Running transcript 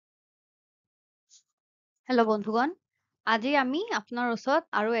Hello' বন্ধুগণ আজি আমি আপোনাৰ ওচৰত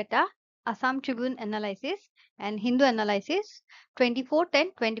আৰু এটা Assam Tribune analysis and Hindu analysis 24th and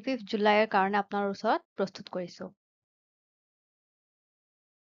 25th জুলাইৰ কাৰণে আপোনাৰ ওচৰত প্ৰস্তুত কৰিছো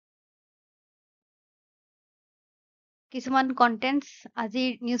কিছুমান কন্টেন্টছ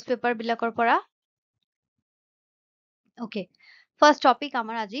আজিৰ নিউজ পেপাৰ বিলাকৰ পৰা ওকে ফাৰ্ষ্ট টপিক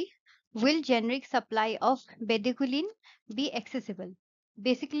আমাৰ আজি will generic supply of bedaquiline be accessible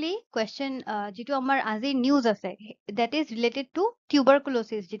basically question যেটো আমাৰ আজি নিউজ আছে that is related to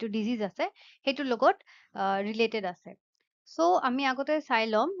tuberculosis যেটো disease আছে হেটো লগত related আছে so আমি আগতে চাই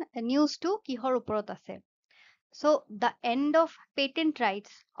লম নিউজটো কিহৰ ওপৰত আছে so the end of patent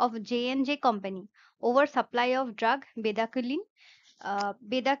rights of J&J company over supply of drug bedaquiline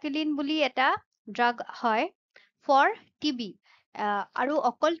bedaquiline বুলি এটা drug হয় for TB আৰু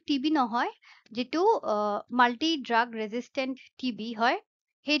অকল TB নহয় যেটো মাল্টি ড্ৰাগ ৰেজিস্ট্যান্ট TB হয়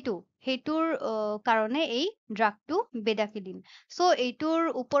হেতুৰ কাৰণে এই ড্ৰাগটো বেডাকিলিন সো এইটোৰ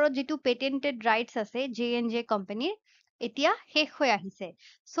ওপৰত যেটো পেটেন্টেড ৰাইটস আছে J&J কোম্পানীৰ এতিয়া শেষ হৈ আহিছে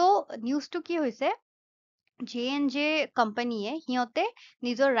সো নিউজটো কি হৈছে J&J কোম্পানীয়ে হিয়তে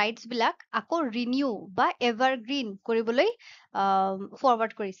নিজৰ ৰাইটস বিলাক আকৌ ৰিনিউ বা এভাৰগ্ৰীন কৰিবলৈ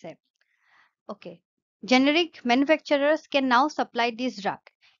ফৰৱাৰ্ড কৰিছে okay generic manufacturers can now supply this drug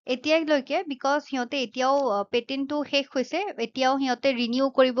এতিয়ালৈকে because সিহঁতে এতিয়াও পেটেন্টটো শেষ হৈছে এতিয়াও সিহঁতে ৰিনিউ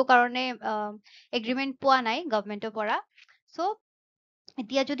কৰিব কাৰণে এগ্ৰিমেন্ট পোৱা নাই গভৰ্ণমেন্টৰ পৰা সো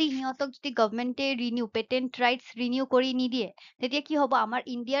এতিয়া যদি সিহঁতক যদি গভৰ্ণমেন্টে ৰিনিউ পেটেন্ট ৰাইটস ৰিনিউ কৰি নিদিয়ে তেতিয়া কি হ'ব আমাৰ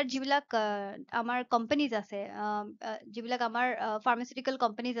ইণ্ডিয়াৰ যিবিলাক আমাৰ কোম্পানীজ আছে যিবিলাক আমাৰ ফাৰ্মাচিউটিকেল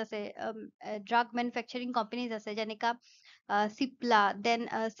কোম্পানীজ আছে ড্ৰাগ মেনুফেকচাৰিং কোম্পানীজ আছে যেনেকা Cipla then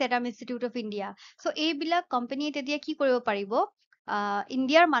সেৰাম institute of India so এইবিলাক কোম্পানীয়ে তেতিয়া কি কৰিব পাৰিব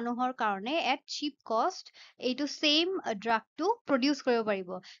ইণ্ডিয়াৰ মানুহৰ কাৰণে এট চিপ কষ্ট এইটো সেম ড্ৰাগটো প্ৰডিউচ কৰিব পাৰিব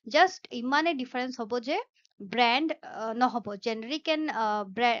জাষ্ট ইমানে ডিফাৰেন্স হ'ব যে ব্ৰ্যান্ড নহব জেনেৰিক এণ্ড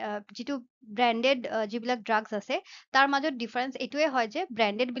যিটো ব্ৰ্যান্ডেড যিবিলাক ড্ৰাগছ আছে তাৰ মাজত ডিফাৰেন্স এইটোৱে হয় যে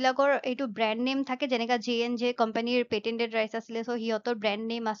ব্ৰ্যান্ডেড বিলাকৰ এইটো ব্ৰ্যান্ড নেম থাকে যেনেকা J&J কোম্পানীৰ পেটেন্টেড ৰাইটস আছিলে সো সিহঁতৰ ব্ৰ্যান্ড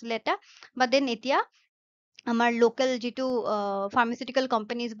নেম আছিলে এটা বাট দেন এতিয়া আমাৰ লোকেল যেটো ফাৰ্মাচিউটিকেল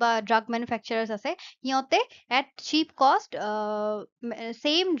কোম্পানীজ বা ড্ৰাগ মেনুফেকচাৰাৰ্স আছে সিহঁতে এট চিপ কষ্ট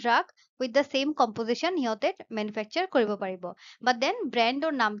same drug with the same composition সিহঁতে মেনুফেকচাৰ কৰিব পাৰিব বাট দেন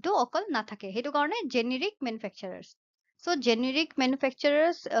ব্ৰ্যান্ডৰ নামটো অকল নাথাকে হেতু কাৰণে generic মেনুফেকচাৰাৰ্স so generic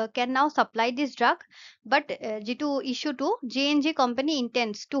manufacturers can now supply this drug but যেটো issue to J&J company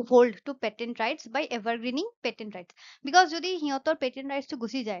intends to hold to patent rights by evergreening patent rights because যদি সিহঁতৰ patent rights টো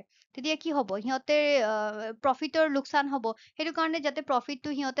গুচি যায় তেতিয়া কি হ'ব সিহঁতে প্ৰফিটৰ লোকচান হ'ব হেতু কাৰণে যাতে প্ৰফিটটো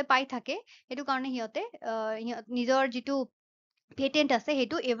সিহঁতে পাই থাকে হেতু কাৰণে সিহঁতে নিজৰ যেটো পেটেন্ট আছে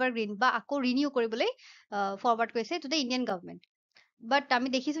হেতু এভাৰগ্ৰীন বা আকৌ ৰিনিউ কৰিবলৈ ফৰৱাৰ্ড কৰিছে টু দ্য ইণ্ডিয়ান গভৰ্ণমেন্ট বাট আমি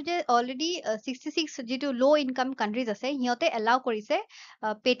দেখিছো যে অলৰেডি 66 যেটো লো ইনকাম কান্ট্ৰিজ আছে সিহঁতে এলাও কৰিছে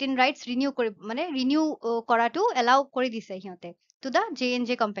পেটেন্ট ৰাইটস ৰিনিউ কৰি মানে ৰিনিউ কৰাটো এলাও কৰি দিছে সিহঁতে to the J&J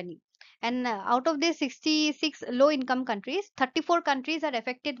company and out of these 66 low income countries 34 countries are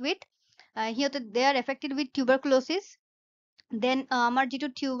affected with they are affected with tuberculosis then আমাৰ যেটো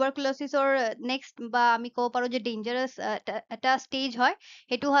টিউবাৰকুলোসিছৰ নেক্সট বা আমি ক'ব পাৰো যে ডেঞ্জাৰাছ এটা ষ্টেজ হয়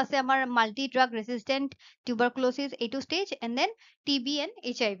হেতু আছে আমাৰ মাল্টি ড্ৰাগ ৰেজিস্ট্যান্ট টিউবাৰকুলোসিছ এইটো stage and then TB and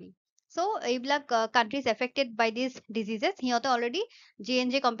HIV so এইবিলাক countries affected by this diseases সিহঁতে অলৰেডি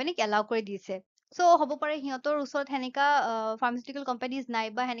J&J কোম্পানীক এলাও কৰি দিছে সো হ'ব পাৰে সিহঁতৰ ওচৰত হেনেকা ফাৰ্মাচিউটিকেল কোম্পানীজ নাই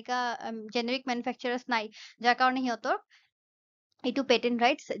বা হেনেকা জেনেৰিক মেনুফেকচাৰাৰ্স নাই যাৰ কাৰণে সিহঁতৰ এইটো পেটেন্ট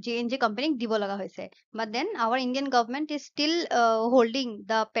ৰাইটস J&J কোম্পানীক দিব লগা হৈছে but then our Indian government is still holding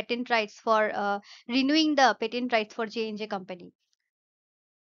the patent rights for renewing the patent rights for J&J company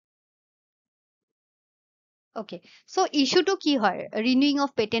okay so issue to কি হয় renewing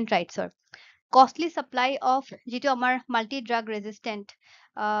of patent rights costly supply of যেটো আমাৰ multi drug resistant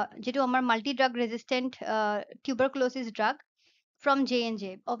যেটো আমাৰ multi drug resistant tuberculosis drug from J&J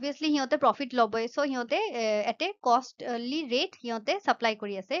obviously সিহঁতে profit ল'বই so সিহঁতে এতে costly rate সিহঁতে supply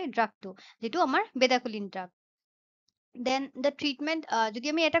কৰি আছে drug টো যেটো আমাৰ bedaquiline drug then the treatment যদি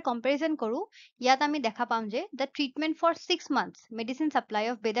আমি এটা comparison কৰো ইয়াত আমি দেখা পাম যে the treatment for 6 months medicine supply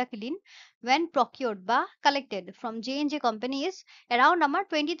of bedaquiline when procured বা collected from J&J company is around আমাৰ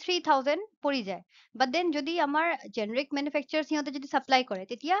 23,000 পৰি যায় but then যদি আমাৰ generic manufacturers সিহঁতে যদি supply কৰে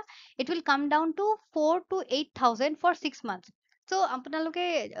তেতিয়া it will come down to 4 to 8,000 for 6 months so আপোনালোকে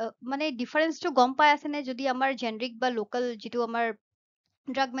মানে ডিফাৰেন্সটো গম পাই আছে নে যদি আমাৰ জেনেৰিক বা লোকেল যেটো আমাৰ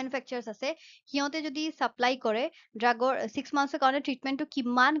ড্ৰাগ মেনুফেকচাৰাৰ্স আছে সিহঁতে যদি সাপ্লাই কৰে ড্ৰাগৰ 6 মান্থৰ কাৰণে ট্ৰিটমেন্টটো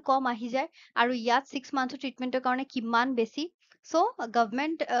কিমান কম আহি যায় আৰু ইয়াত 6 মান্থৰ ট্ৰিটমেন্টৰ কাৰণে কিমান বেছি So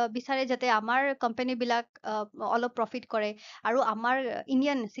government বিচাৰে যাতে আমাৰ কোম্পানী বিলাক অলপ প্ৰফিট কৰে আৰু আমাৰ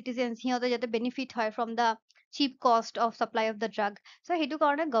ইণ্ডিয়ান চিটিজেনছ সিহঁতে যাতে বেনিফিট হয় from da chip cost of supply of the drug চ' সেইটো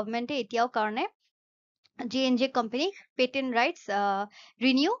কাৰণে গভৰ্ণমেণ্টে এতিয়াও কাৰণে J&J company patent rights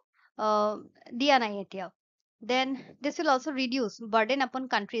renew দিয়া নাই এতিয়াও then this will also reduce burden upon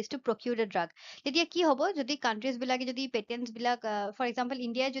countries to procure the drug তেতিয়া কি হ'ব যদি countries বিলাকে যদি patents বিলাক for example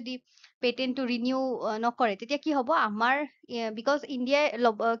India যদি patent to renew নকৰে তেতিয়া কি হ'ব আমাৰ because India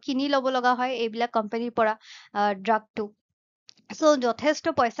কিনি ল'ব লগা হয় এইবিলাক কোম্পানীৰ পৰা drug টো সো যথেষ্ট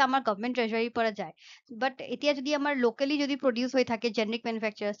পইচা আমাৰ গভৰ্ণমেণ্ট ট্ৰেজাৰীৰ পৰা যায় বাট এতিয়া যদি আমাৰ লোকেলি যদি প্ৰডিউচ হৈ থাকে জেনেৰিক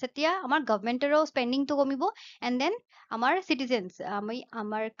মেনুফেকচাৰ তেতিয়া আমাৰ গভৰ্ণমেণ্টৰো স্পেণ্ডিংটো কমিব এণ্ড দেন আমাৰ চিটিজেনছ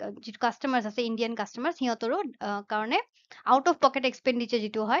আমাৰ যিটো কাষ্টমাৰ্ছ আছে ইণ্ডিয়ান কাষ্টমাৰ্ছ সিহঁতৰো কাৰণে আউট অফ পকেট এক্সপেণ্ডিচাৰ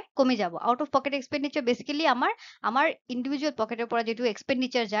যিটো হয় কমি যাব out of pocket expenditure basically আমাৰ ইণ্ডিভিজুৱেল পকেটৰ পৰা যিটো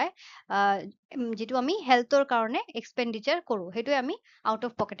এক্সপেণ্ডিচাৰ যায় যিটো আমি হেল্থৰ কাৰণে এক্সপেণ্ডিচাৰ কৰোঁ সেইটোৱে আমি out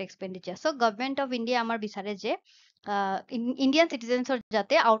of pocket expenditure so' government of India আমাৰ বিচাৰে যে ইণ্ডিয়ান চিটিজেনছৰ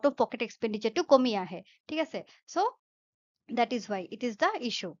যাতে আউট অফ পকেট এক্সপেণ্ডিচাৰটো কমি আহে ঠিক আছে চ' that is why it is the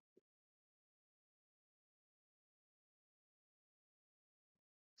issue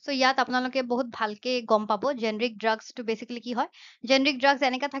চ' ইয়াত আপোনালোকে বহুত ভালকে গম পাব জেনেৰিক ড্ৰাগছটো বেচিকেলি কি হয় জেনেৰিক ড্ৰাগছ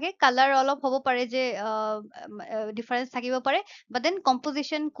এনেকা থাকে কালাৰ অলপ হ'ব পাৰে যে ডিফাৰেঞ্চ থাকিব পাৰে বাট দেন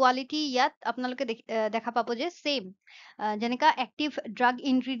কম্পজিশ্যন কোৱালিটি ইয়াত আপোনালোকে দেখা পাব যে ছেইম যেনেকা এক্টিভ ড্ৰাগ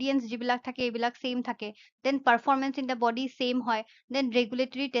ইনগ্ৰিডিয়েণ্টছ যিবিলাক থাকে এইবিলাক ছেইম থাকে then performance in the body same হয় দেন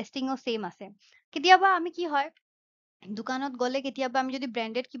ৰেগুলেটৰী টেষ্টিঙো ছেইম আছে কেতিয়াবা আমি কি হয় দোকানত গ'লে কেতিয়াবা আমি যদি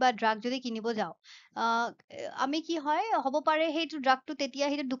ব্ৰেণ্ডেড কিবা ড্ৰাগ যদি কিনিব যাওঁ আমি কি হয় হ'ব পাৰে সেইটো ড্ৰাগটো তেতিয়া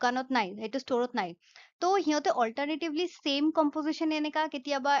সেইটো দোকানত নাই সেইটো ষ্টৰত নাই ত' সিহঁতে অল্টাৰনেটিভলি ছেইম কম্পজিশ্যন এনেকা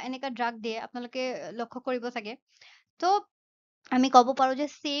কেতিয়াবা এনেকা ড্ৰাগ দিয়ে আপোনালোকে লক্ষ্য কৰিব চাগে ত' আমি ক'ব পাৰো যে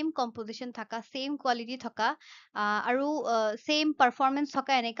ছেইম কম্পজিশ্যন থকা ছেইম কোৱালিটি থকা আৰু ছেইম পাৰফৰ্মেঞ্চ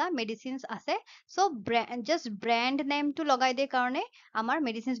থকা এনেকা মেডিচিনছ আছে চ' জাষ্ট ব্ৰেণ্ড নেমটো লগাই দিয়ে কাৰণে আমাৰ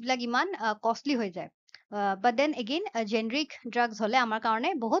মেডিচিনছ বিলাক ইমান কষ্টলি হৈ যায় but then again generic drugs হলে আমাৰ কাৰণে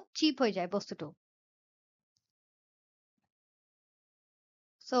বহুত চিপ হৈ যায় বস্তুটো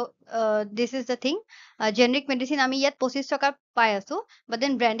চ' this is the thing generic medicine আমি ইয়াত 25 টকা পাই আছো বাট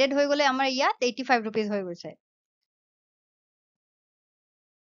দেন ব্ৰেণ্ডেড হৈ গ'লে আমাৰ ইয়াত 85 rupees হৈ গৈছে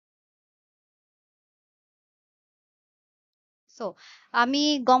চ' আমি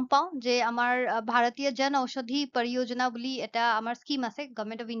গম পাওঁ যে আমাৰ ভাৰতীয় জন ঔষধি পৰিযোজনা বুলি এটা আমাৰ স্কিম আছে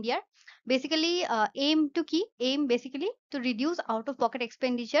গভৰ্ণমেণ্ট অফ ইণ্ডিয়াৰ বেচিকেলি এইমটো কি aim basically two reduce out of pocket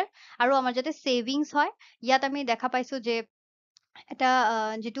expenditure আৰু আমাৰ যাতে ছেভিংছ হয় ইয়াত আমি দেখা পাইছো যে এটা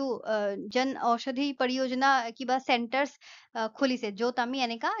যিটো জন ঔষধি পৰিযোজনা কিবা চেণ্টাৰ্ছ খুলিছে য'ত আমি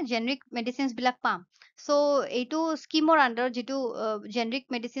এনেকা জেনেৰিক মেডিচিনছ বিলাক পাম চ' এইটো স্কিমৰ আণ্ডাৰত যিটো জেনেৰিক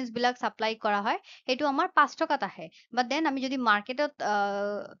মেডিচিনছ বিলাক চাপ্লাই কৰা হয় সেইটো আমাৰ 5 টকাত আহে বাট দেন আমি যদি মাৰ্কেটত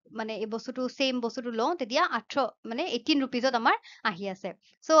মানে এই বস্তুটো ছেইম বস্তুটো লওঁ তেতিয়া 18 ৰুপিজত আমাৰ আহি আছে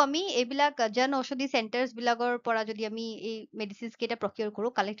চ' আমি এইবিলাক জন ঔষধি চেণ্টাৰ্ছ বিলাকৰ পৰা যদি আমি এই মেডিচিনছ কেইটা প্ৰকিউৰ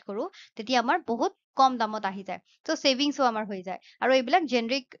কৰো কালেক্ট কৰো তেতিয়া আমাৰ বহুত কম দামত আহি যায় চ' ছেভিংছো আমাৰ হৈ যায় আৰু এইবিলাক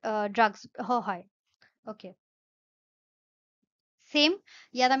জেনেৰিক ড্ৰাগছ হয় অকে ছেইম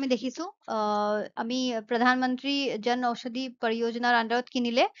ইয়াত আমি দেখিছো আমি প্ৰধানমন্ত্ৰী জন ঔষধি পৰিযোজনাৰ আণ্ডাৰত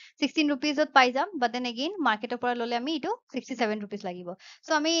কিনিলে 16 rupeesত পাই যাম বাট দেন এগেইন মাৰ্কেটৰ পৰা ল'লে আমি এইটো 67 rupees লাগিব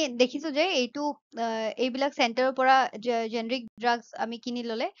চ' আমি দেখিছো যে এইটো এইবিলাক চেণ্টাৰৰ পৰা জেনেৰিক ড্ৰাগছ আমি কিনি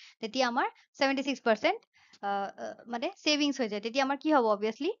ল'লে তেতিয়া আমাৰ 76% মানে ছেভিংছ হৈ যায় তেতিয়া আমাৰ কি হ'ব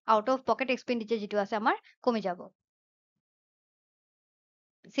obviously out of pocket expenditure যিটো আছে আমাৰ কমি যাব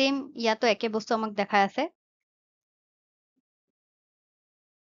ছেইম ইয়াতো একে বস্তু আমাক দেখাই আছে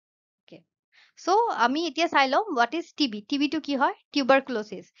So আমি এতিয়া চাই লওঁ what is TB টো কি হয়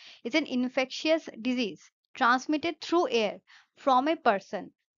tuberculosis is an infectious disease transmitted through air from a person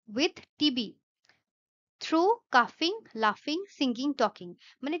with TB through coughing laughing singing talking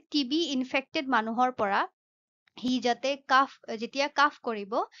মানে TB infected মানুহৰ পৰা সি যাতে যেতিয়া কাফ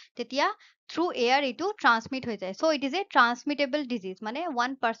কৰিব তেতিয়া থ্ৰু এয়াৰ এইটো ট্ৰান্সমিট হৈ যায় চ' ইট ইজ এ ট্ৰান্সমিটেবল ডিজিজ মানে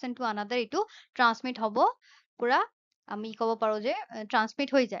ওৱান পাৰ্চন টু আনাডাৰ এইটো ট্ৰান্সমিট হ'ব পুৰা আমি ক'ব পাৰো যে ট্ৰান্সমিট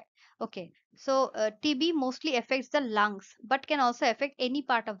হৈ যায় okay so' TB mostly affects the lungs but can also affect any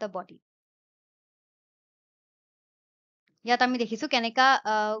part of the body ইয়াত আমি দেখিছো কেনেকা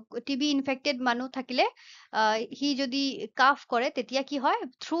টিবি ইনফেক্টেড মানুহ থাকিলে সি যদি কাফ কৰে তেতিয়া কি হয়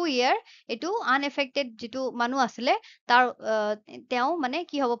থ্ৰু এয়াৰ এইটো আনএফেক্টেড যিটো মানুহ আছিলে তাৰ তেওঁ মানে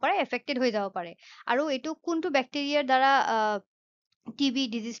কি হ'ব পাৰে এফেক্টেড হৈ যাব পাৰে আৰু এইটো কোনটো বেক্টেৰিয়াৰ দ্বাৰা টিবি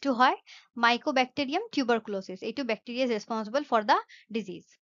ডিজিজটো হয় মাইকোবেক্টেৰিয়াম টিউবাৰকুলোচিছ এইটো bacteria is ৰেছপন্সিবল for the disease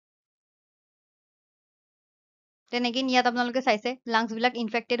then again ইয়াত আপোনালোকে চাইছে lungs বিলাক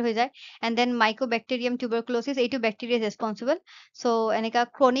infected হৈ যায় and then mycobacterium tuberculosis এইটো bacteria is responsible so এনেকা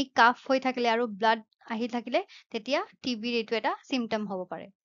chronic cough হৈ থাকিলে আৰু blood আহি থাকিলে তেতিয়া TB এইটো এটা symptom হ'ব পাৰে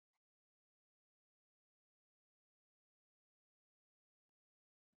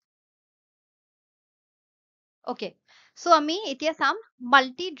Okay, so আমি এতিয়া চাম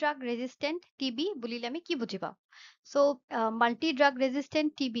মাল্টি ড্ৰাগ ৰেজিষ্টেণ্ট টিবি বুলিলে আমি কি বুজি পাওঁ so multi drug resistant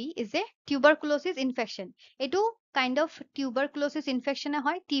TB is a tuberculosis infection এইটো kind of tuberculosis infection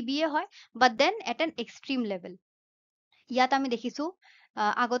হয় TB এ হয় but then at an extreme level ইয়াত আমি দেখিছো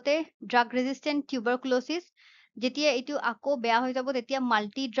আগতে ড্ৰাগ ৰেজিষ্টেণ্ট টিউবাৰকুলোচিছ যেতিয়া এইটো আকৌ বেয়া হৈ যাব তেতিয়া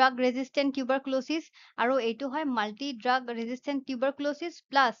মাল্টি ড্ৰাগ ৰেজিষ্টেণ্ট টিউবাৰকুলোচিছ আৰু এইটো হয় multi drug resistant টিউবাৰকুলোচিছ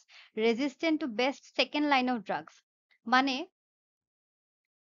plus resistant two best second line of drugs মানে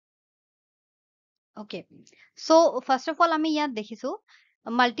okay so first of all আমি ইয়াত দেখিছো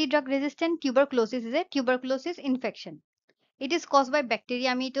multi drug resistant টিউবাৰকুলোচিছ is a টিউবাৰকুলোচিছ infection it is caused by bacteria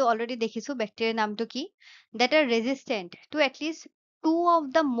আমি তো already দেখিছো bacteria নামটো কি that are resistant to at least two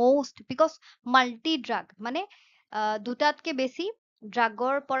of the most because multi drug মানে দুটাতকে বেছি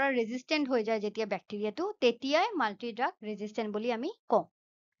ড্ৰাগৰ পৰা ৰেজিষ্টেণ্ট হৈ যায় যেতিয়া ব্যাকটেৰিয়াটো তেতিয়াই মাল্টি ড্ৰাগ ৰেজিষ্টেণ্ট বুলি আমি কওঁ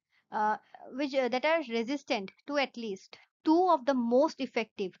which that are resistant to at least two of the most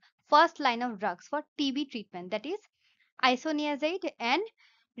effective first line of drugs for TB treatment that is isoniazid and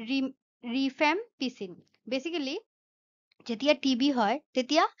rifampicin basically যেতিয়া টিবি হয়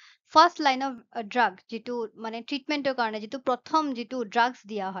তেতিয়া ফাৰ্ষ্ট লাইন অফ ড্ৰাগ যিটো মানে ট্ৰিটমেন্টৰ কাৰণে যিটো প্ৰথম যিটো ড্ৰাগছ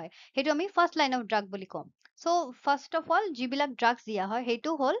দিয়া হয় সেইটো আমি ফাৰ্ষ্ট লাইন অফ ড্ৰাগ বুলি কম চ' ফাৰ্ষ্ট অফ অল যিবিলাক ড্ৰাগছ দিয়া হয়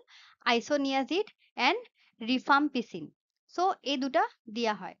সেইটো হ'ল আইচনিয়াজিড এণ্ড ৰিফাম্পিচিন চ' এই দুটা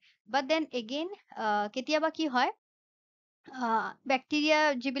দিয়া হয় বাট দেন এগেইন কেতিয়াবা কি হয় বেক্টেৰিয়া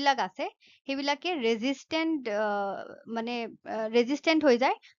যিবিলাক আছে সেইবিলাকে ৰেজিষ্টেণ্ট মানে ৰেজিষ্টেণ্ট হৈ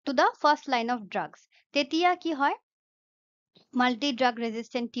যায় to the first line of drugs তেতিয়া কি হয় multi-drug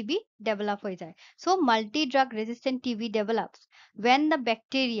resistant TB develop হৈ যায়. So multi-drug resistant TB develops when the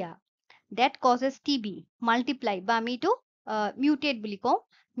bacteria that causes TB multiply বা আমি এইটো mutate বুলি কওঁ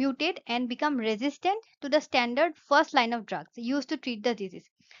mutate and become resistant to the standard first line of drugs used to treat the disease.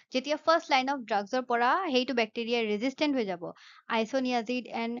 যেতিয়া first line of drugs ৰ পৰা সেইটো bacteria resistant হৈ যাব isoniazid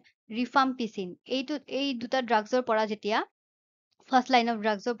and rifampicin এই দুটা drugs ৰ পৰা যেতিয়া ফাৰ্ষ্ট লাইন অফ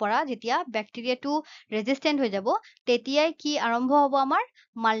ড্ৰাগছৰ পৰা যেতিয়া বেক্টেৰিয়াটো ৰেজিষ্টেণ্ট হৈ যাব তেতিয়াই কি আৰম্ভ হ'ব আমাৰ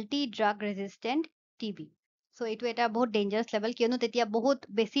মাল্টি ড্ৰাগ ৰেজিষ্টেণ্ট টিবি চ' এইটো এটা বহুত ডেঞ্জাৰাছ লেভেল কিয়নো তেতিয়া বহুত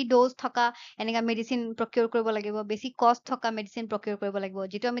বেছি ড'জ থকা এনেকা মেডিচিন প্ৰকিউৰ কৰিব লাগিব বেছি কষ্ট থকা মেডিচিন প্ৰকিউৰ কৰিব লাগিব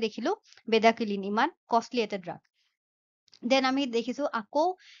যিটো আমি দেখিলো বেদাকিলিন ইমান কষ্টলি এটা ড্ৰাগ দেন আমি দেখিছো আকৌ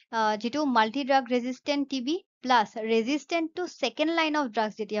যিটো multi drug resistant TB plus resistant two second line of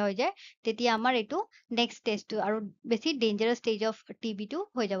drugs যেতিয়া হৈ যায় তেতিয়া আমাৰ এইটো নেক্সট ষ্টেজটো আৰু বেছি ডেঞ্জাৰাছ ষ্টেজ অফ টিবিটো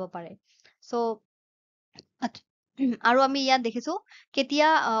হৈ যাব পাৰে চ' আৰু আমি ইয়াত দেখিছো কেতিয়া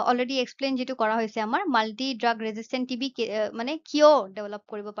অলৰেডি এক্সপ্লেইন যিটো কৰা হৈছে আমাৰ মাল্টি ড্ৰাগ ৰেজিষ্টেণ্ট টিবি মানে কিয় ডেভেলপ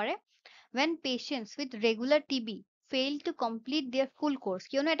কৰিব পাৰে when patients with regular TB fail to complete their full course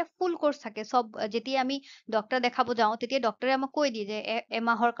কিয়নো এটা ফুল কোৰ্স থাকে সব যেতিয়া আমি ডক্টৰ দেখাব যাওঁ তেতিয়া ডক্টৰে আমাক কৈ দিয়ে যে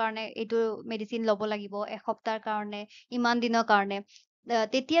এমাহৰ কাৰণে এইটো মেডিচিন ল'ব লাগিব এসপ্তাহৰ কাৰণে ইমান দিনৰ কাৰণে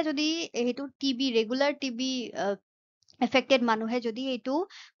তেতিয়া যদি সেইটো টিবি ৰেগুলাৰ টিবি এফেক্টেড মানুহে যদি এইটো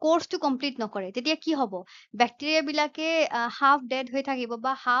কোৰ্সটো কমপ্লিট নকৰে তেতিয়া কি হ'ব বেক্টেৰিয়া বিলাকে হাফ ডেড হৈ থাকিব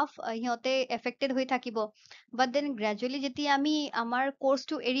বা হাফ সিহঁতে এফেক্টেড হৈ থাকিব বাট দেন গ্ৰেজুৱেলি যেতিয়া আমি আমাৰ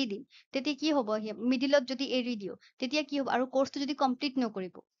কোৰ্সটো এৰি দিম তেতিয়া কি হ'ব মিডিলত যদি এৰি দিওঁ তেতিয়া কি হ'ব আৰু কোৰ্সটো যদি কমপ্লিট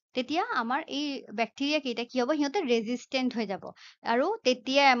নকৰিব তেতিয়া আমাৰ এই বেক্টেৰিয়া কেইটা কি হ'ব সিহঁতে ৰেজিষ্টেণ্ট হৈ যাব আৰু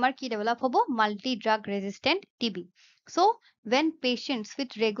তেতিয়াই আমাৰ কি ডেভেলপ হ'ব multi drug resistant TB so' when patients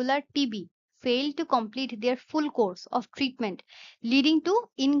with regular TB fail to complete their full course of treatment, leading to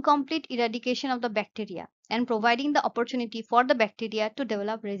incomplete eradication of the bacteria and providing the opportunity for the bacteria to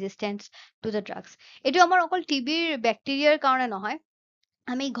develop resistance to the drugs. এইটো আমাৰ অকল টিবিৰ বেক্টেৰিয়াৰ কাৰণে নহয়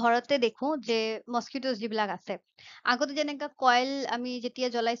আমি ঘৰতে দেখো যে মস্কিটোজ যিবিলাক আছে আগতে যেনেকা কইল আমি যেতিয়া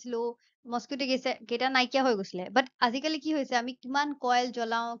জ্বলাইছিলো মস্কিটো কেইটা নাইকিয়া হৈ গৈছিলে বাট আজিকালি কি হৈছে আমি কিমান কইল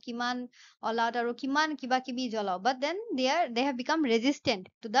জ্বলাও কিমান অল আউট আৰু কিমান কিবা কিবি জ্বলাও but then they have became resistant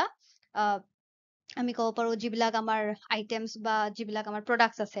to the আমি ক'ব পাৰো যিবিলাক আমাৰ আইটেমছ বা যিবিলাক আমাৰ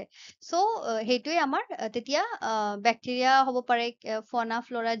প্ৰডাক্টছ আছে চ' সেইটোৱে আমাৰ তেতিয়া বেক্টেৰিয়া হ'ব পাৰে ফনা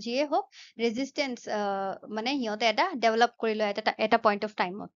ফ্লৰা যিয়ে হওক ৰেজিষ্টেন্স মানে সিহঁতে এটা ডেভেলপ কৰি লয় এটা পইণ্ট অফ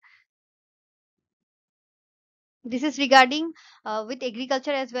টাইমত this is regarding with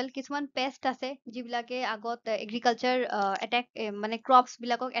agriculture as well কিছুমান পেষ্ট আছে যিবিলাকে আগত এগ্ৰিকালচাৰ এটেক মানে ক্ৰপছ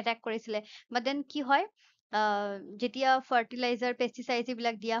বিলাকক এটেক কৰিছিলে বাট দেন কি হয় যেতিয়া ফাৰ্টিলাইজাৰ পেষ্টিচাইডছ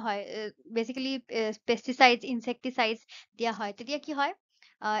এইবিলাক দিয়া হয় বেচিকেলি পেষ্টিচাইডছ ইনচেক্টিচাইডছ দিয়া হয় তেতিয়া কি হয়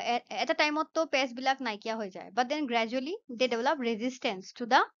এটা টাইমত তো পেষ্ট বিলাক নাইকিয়া হৈ যায়, but then gradually they develop resistance to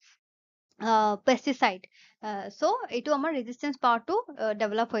the pesticide. চ' এইটো আমাৰ ৰেজিষ্টেঞ্চ পাৱাৰটো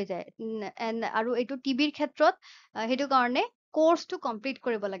ডেভেলপ হৈ যায়। আৰু এইটো টিবিৰ ক্ষেত্ৰত সেইটো কাৰণে কোৰ্চটো কমপ্লিট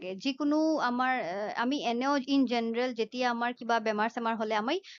কৰিব লাগে। যিকোনো আমাৰ আমি এনেও ইন জেনেৰেল যেতিয়া আমাৰ কিবা বেমাৰ চেমাৰ হ'লে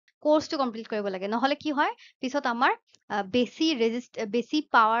আমি কোৰ্চটো কমপ্লিট কৰিব লাগে, নহ'লে কি হয় পিছত আমাৰ বেছি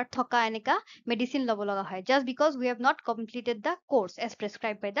পাৱাৰ থকা এনেকা মেডিচিন ল'ব লগা হয়, just because we have not completed the course as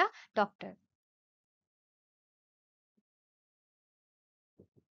prescribe by the doctor.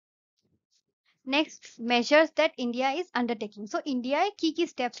 Next, measures that India is undertaking. So, India কি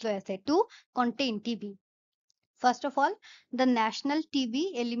steps লৈ আছে to contain TB? First of all, the National TB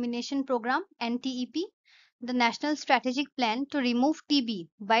Elimination Program (NTEP), the National Strategic Plan to remove TB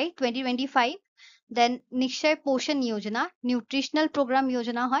by 2025. Then Nikshay Poshan Yojana, Nutritional Program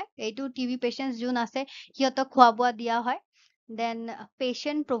Yojana হয়, এইটো TB patients যোন আছে সিহঁতক খোৱা বোৱা দিয়া হয়। Then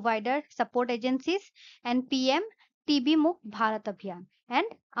Patient Provider Support Agencies and PM TB Mukt Bharat Abhiyan, and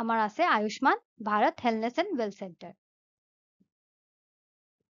আমাৰ আছে Ayushman Bharat Wellness and Well Center.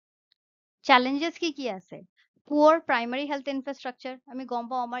 Challenges কি আছে? Poor primary health infrastructure. আমি গম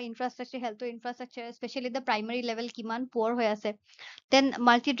পাওঁ আমাৰ infrastructure, health infrastructure, especially the primary level কিমান poor হৈ আছে। Then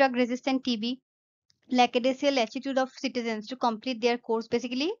multi-drug resistant TB, lackadaisical attitude of citizens to complete their course.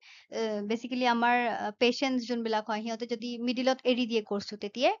 Basically আমাৰ patients যোনবিলাক হয় সিহঁতে যদি মিডিলত এৰি দিয়ে কোৰ্চটো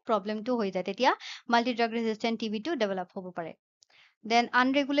তেতিয়া প্ৰব্লেমটো হৈ যায়, তেতিয়া multi-drug resistant TB টো ডেভেলপ হ'ব পাৰে। Then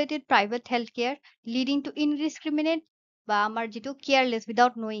unregulated private healthcare leading to indiscriminate বা আমাৰ যিটো careless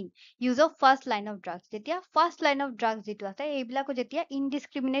without knowing use of first line of drugs. যেতিয়া first line of drugs যিটো আছে এইবিলাকো যেতিয়া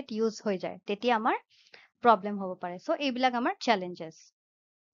indiscriminate use হৈ যায় তেতিয়া আমাৰ problem হ'ব পাৰে। So এইবিলাক আমাৰ challenges.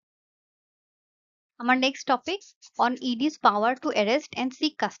 Our next topic on ED's power to arrest and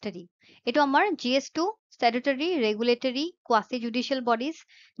seek custody. It is our GS2 statutory, regulatory, quasi-judicial bodies,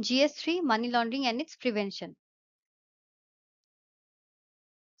 GS3 money laundering and its prevention.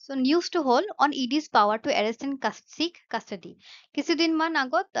 So news to hold on ED's power to arrest and seek custody. কিছুদিন মান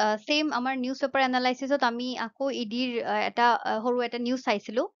আগত same আমাৰ newspaper analysis ত আমি আকৌ EDৰ এটা সৰু এটা news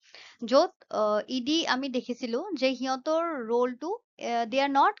চাইছিলো, য'ত ED আমি দেখিছিলো যে সিহঁতৰ ৰোলটো they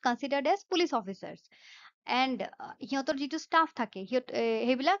are not considered as police officers. And সিহঁতৰ যিটো ষ্টাফ থাকে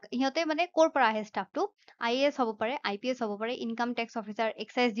সেইবিলাক সিহঁতে মানে ক'ৰ পৰা আহে ষ্টাফটো, IAS হ'ব পাৰে, IPS হ'ব পাৰে, income tax officer,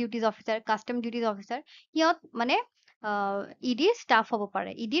 excise duties officer, custom duties officer, সিহঁত মানে ইডিৰ ষ্টাফ হ'ব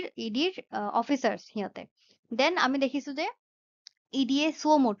পাৰে, ইডিৰ অফিচাৰ্ছ সিহঁতে। দেন আমি দেখিছো যে ইডিয়ে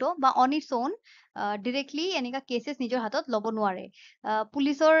চো মটো বা অন ইটছ ওন ডিৰেক্টলি এনেকা কেছেছ নিজৰ হাতত ল'ব নোৱাৰে।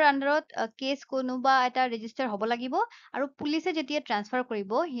 পুলিচৰ আণ্ডাৰত কেছ কোনোবা এটা ৰেজিষ্টাৰ হ'ব লাগিব, আৰু পুলিচে যেতিয়া ট্ৰান্সফাৰ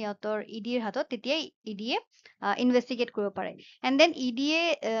কৰিব সিহঁতৰ ইডিৰ হাতত তেতিয়াই ইডিয়ে ইনভেষ্টিগেট কৰিব পাৰে। এণ্ড দেন ইডিয়ে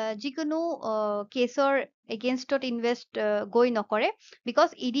যিকোনো কেছৰ এগেইনষ্টত গৈ নকৰে, because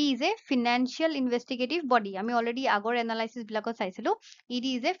ED is a financial investigative body. আমি অলৰেডি আগৰ এনালাইচিছ বিলাকত চাইছিলো ED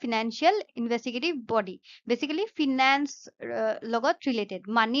is a financial investigative body, basically finance লগত ৰিলেটেড,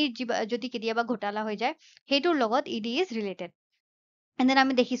 মানিৰ যদি কেতিয়াবা ঘোটালা হৈ যায় সেইটোৰ লগত ED is related. And then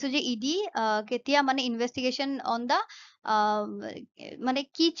আমি দেখিছো যে ইডি কেতিয়া মানে ইনভেষ্টিগেশ্যন অন দা মানে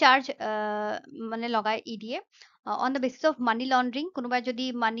কি চাৰ্জ মানে লগাই ইডিয়ে on the basis of money laundering, কোনোবাই যদি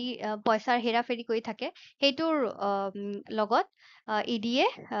মানি পইচাৰ হেৰাফেৰি কৰি থাকে সেইটোৰ লগত ইডিয়ে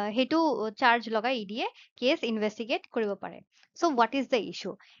সেইটো চাৰ্জ লগাই ইডিয়ে কেছ ইনভেষ্টিগেট কৰিব পাৰে। So what is the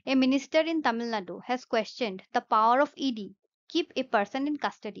issue? A minister in Tamil Nadu has questioned the power of ED keep a person in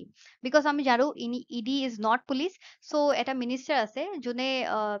custody, because আমি জানো ED is not police. So এটা minister আছে যোনে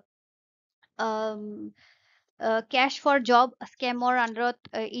cash for job স্কেমৰ আণ্ডাৰত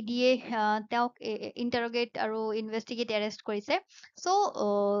ইডিয়ে তেওঁক ইণ্টাৰগেট আৰু investigate arrest কৰিছে। চ'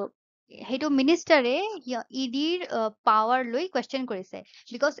 সেইটো মিনিষ্টাৰে ইডিৰ পাৱাৰ লৈ কুৱেশ্যন কৰিছে,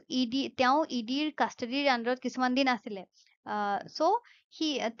 বিকজ তেওঁ ইডিৰ কাষ্টডিৰ আণ্ডাৰত কিছুমান দিন আছিলে। চ'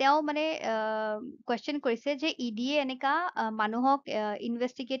 তেওঁ মানে কুৱেশ্যন কৰিছে যে ইডিয়ে এনেকা মানুহক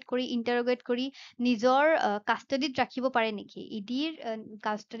ইনভেষ্টিগেট কৰি ইণ্টাৰগেট কৰি নিজৰ কাষ্টডিত ৰাখিব পাৰে নেকি, ইডিৰ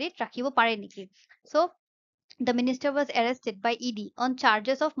কাষ্টডিত ৰাখিব পাৰে নেকি। চ' the minister was arrested by ED on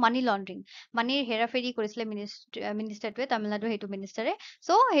charges of money laundering. Money হেৰাফেৰি কৰিছিলে মিনিষ্টাৰটোৱে, তামিলনাডুৰ সেইটো মিনিষ্টাৰে।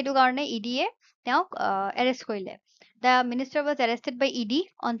 চ' সেইটো কাৰণে ইডিয়ে তেওঁক এৰেষ্ট কৰিলে। The minister was arrested by ED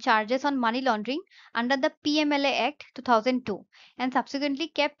on charges on money laundering under the PMLA Act 2002 and subsequently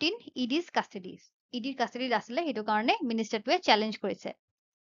kept in ED's custody. EDৰ কাষ্টডিত আছিলে, সেইটো কাৰণে মিনিষ্টাৰটোৱে চেলেঞ্জ কৰিছে।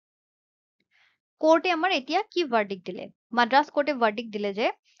 কোৰ্টে আমাৰ এতিয়া কি ভাৰ্ডিক্ট দিলে? মাদ্ৰাছ কোৰ্টে ভাৰ্ডিক্ট দিলে যে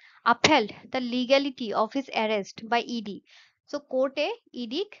upheld the legality of his arrest by ED. So কোৰ্টে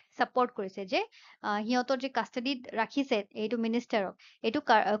ইডিক support কৰিছে যে সিহঁতৰ যে কাষ্টডিত ৰাখিছে এইটো মিনিষ্টাৰক, এইটো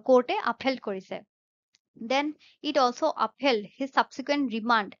কোৰ্টে আপহেল্ড কৰিছে। Then it also upheld his subsequent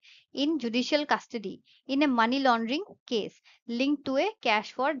remand in judicial custody in a money laundering case linked to a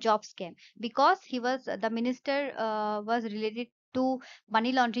cash for job scam, because he was the minister was related to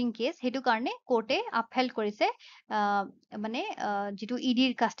money laundering case, সেইটো কাৰণে কোৰ্টে upheld কৰিছে মানে যিটো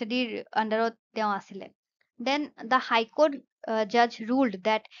ইডিৰ কাষ্টাডিৰ আন্ডাৰত তেওঁ আছিলে. Then the High Court judge ruled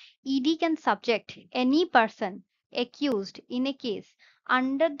that ED can subject any person accused in a case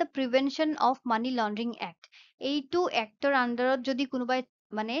under the Prevention of Money Laundering Act. এইটো actor আন্ডাৰত যদি কোনোবাই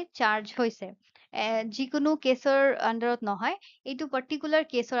মানে চাৰ্জ হৈছে, যিকোনো কেছৰ আন্ডাৰত নহয়, এইটো পাৰ্টিকুলাৰ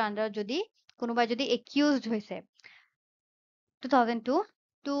কেছৰ আন্ডাৰত যদি কোনোবাই যদি একিউজড হৈছে 2002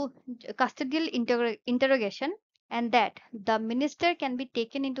 to custodial interrogation, and that the minister can be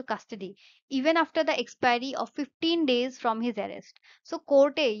taken into custody even after the expiry of 15 days from his arrest. So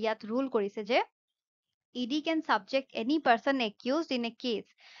court ইয়াত rule কৰিছে যে ED can subject any person accused in a case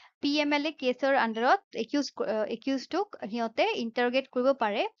PMLA কেছৰ আন্ডাৰত accused সিহঁতে ইণ্টাৰগেট কৰিব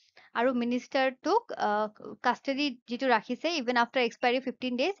পাৰে আৰু মিনিষ্টাৰটোক custody যিটো ৰাখিছে even after expiry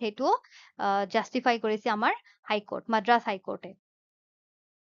 15 days সেইটোও জাষ্টিফাই কৰিছে আমাৰ হাইকোৰ্ট, মাদ্ৰাছ হাইকোৰ্টে.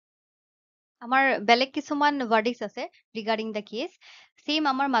 আমাৰ বেলেগ কিছুমান ভাৰ্ডিক্স আছে ৰিগাৰ্ডিং দ্য কেছ. সেম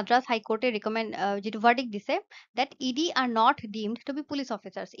আমাৰ মাদ্ৰাছ হাইকোৰ্টে ৰিকমেণ্ড যিটো ভাৰ্ডিক দিছে that ED are not deemed to be police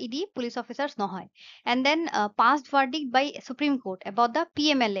officers. ED police officers নহয়. And then past verdict by Supreme Court about the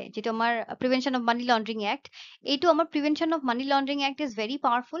PMLA, যিটো আমাৰ Prevention of Money Laundering Act. এইটো আমাৰ Prevention of Money Laundering Act is very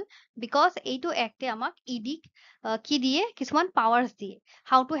powerful because এইটো এক্টে আমাক ED কি দিয়ে, কিছুমান powers দিয়ে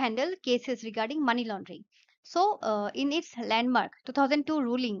how to handle cases regarding money laundering. So, in its landmark 2002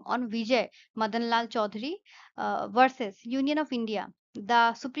 ruling on Vijay Madanlal Chaudhary versus Union of India, the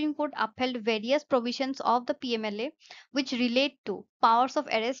Supreme Court upheld various provisions of the PMLA which relate to powers of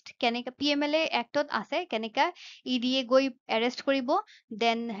arrest. Keneka PMLA actot ase keneka EDA goi arrest koribo,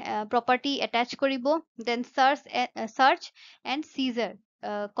 then property attach koribo, then search and seizure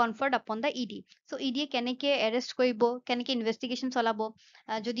conferred upon the ED. So ED কেনেকে arrest কৰিব, কেনেকে investigation চলাব,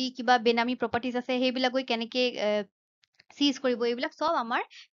 যদি কিবা বেনামী properties আছে সেইবিলাক গৈ কেনেকে সিজ কৰিব, এইবিলাক সব আমাৰ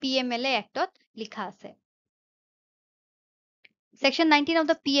PMLA এক্টত লিখা আছে. Section 19 of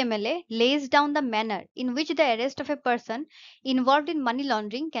the PMLA lays down the manner in which the arrest of a person involved in money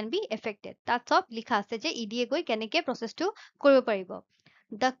laundering can be effected. তাত সব লিখা আছে যে ED গৈ কেনেকে process টো কৰিব পাৰিব.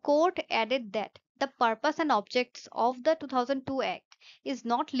 The court added that the purpose and objects of the 2002 Act is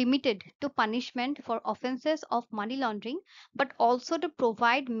not limited to punishment for offences of money laundering, but also to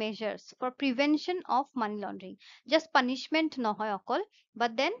provide measures for prevention of money laundering. Just punishment নহয় অকল,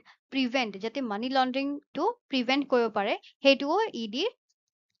 but then prevent, যাতে money laundering to prevent কৰিব পাৰে, সেইটোও EDৰ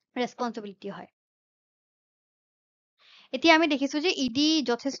responsibility হয়. এতিয়া আমি দেখিছো যে ইডি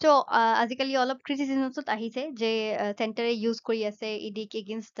যথেষ্ট আজিকালি অলপ ক্ৰিটিচিজমত আহিছে যে চেণ্টাৰে ইউজ কৰি আছে ইডিক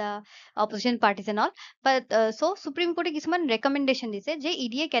against da opposition parties and all, but so' supreme কোৰ্টে কিছুমান ৰেকমেণ্ডেশ্যন দিছে যে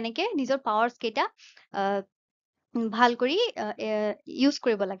ইডিয়ে কেনেকে নিজৰ পাৱাৰ্ছ কেইটা ভাল কৰি ইউজ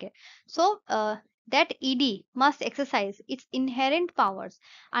কৰিব লাগে. চ' that ED must exercise its inherent powers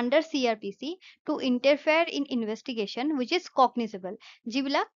under CRPC to interfere in investigation which is cognizable.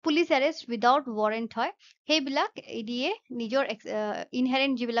 যিবিলাক পুলিচ এৰেষ্ট উইদাউট ৱাৰেণ্ট হয় সেইবিলাক EDয়ে নিজৰ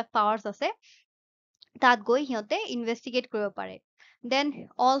ইনহেৰেণ্ট যিবিলাক পাৱাৰ্ছ আছে তাত গৈ সিহঁতে ইনভেষ্টিগেট কৰিব পাৰে. Then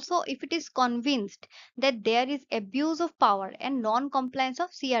also if it is convinced that there is abuse of power and non-compliance of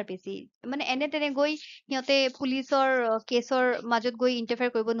CRPC, মানে এনে তেনে গৈ সিহঁতে পুলিচৰ কেছৰ মাজত গৈ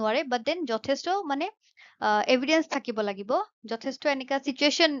ইণ্টাৰফেয়াৰ কৰিব নোৱাৰে, বাট দেন যথেষ্ট মানে এভিডেন্স থাকিব লাগিব, যথেষ্ট এনেকা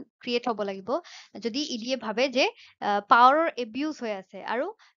চিটুৱেশ্যন ক্ৰিয়েট হ'ব লাগিব যদি ইডিয়ে ভাবে যে পাৱাৰৰ এবিউজ হৈ আছে আৰু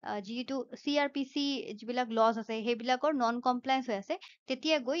যিটো CRPC যিবিলাক লজ আছে সেইবিলাকৰ নন কমপ্লায়েন্স হৈ আছে,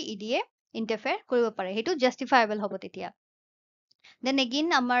 তেতিয়া গৈ ইডিয়ে ইণ্টাৰফেয়াৰ কৰিব পাৰে, সেইটো জাষ্টিফাইবল হ'ব তেতিয়া. Then again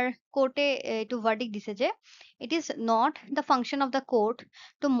আমাৰ কোৰ্টে এইটো ভাৰ্ডিক্ট দিছে যে it is not the function of the court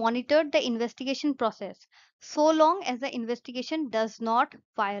to monitor the investigation process so long as the investigation does not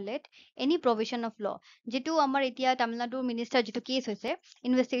violate any provision of law. যেটো আমাৰ এতিয়া তামিলনাডুৰ মিনিষ্টাৰ যেটো কেছ হৈছে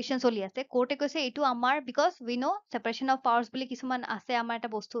ইনভেষ্টিগেশ্যন চলি আছে, কোৰ্টে কৈছে এইটো আমাৰ because we know সেপাৰেশ্যন of powers বুলি কিছুমান আছে আমাৰ এটা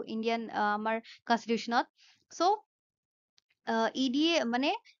বস্তু ইণ্ডিয়ান আমাৰ কনষ্টিটিউশ্যনত. চ' ইডিয়ে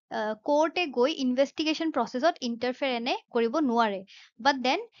মানে কোৰ্টে গৈ ইনভেষ্টিগেশ্যন প্ৰচেছত ইণ্টাৰফেয়াৰ এনে কৰিব নোৱাৰে, but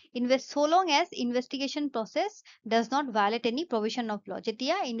then so long as investigation process does not violate any provision of law,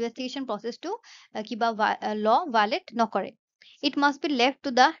 যেতিয়া ইনভেষ্টিগেশ্যন প্ৰচেছটো কিবা law violate নকৰে. It must be left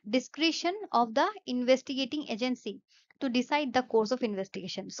to the discretion of the investigating agency to decide the course of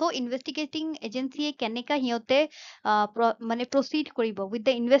investigation. So investigating agency কেনেকা সিহঁতে মানে proceed কৰিব with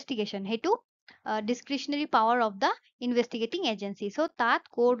the investigation, সেইটো discretionary power of the investigating agency. So তাত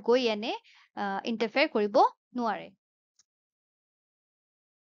court গৈ এনে interfere কৰিব নোৱাৰে.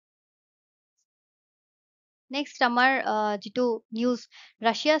 নেক্সট আমাৰ যিটো news,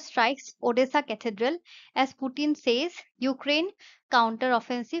 Russia ষ্ট্ৰাইকস ওডেছা cathedral as Putin সেজ Ukraine counter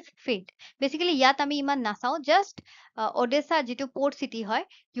offensive fade. Basically ইয়াত আমি ইমান নাচাওঁ, জাষ্ট ওডেছা যিটো পৰ্ট চিটি হয়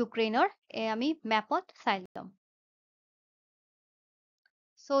ইউক্ৰেইনৰ, আমি মেপত চাই ল'ম।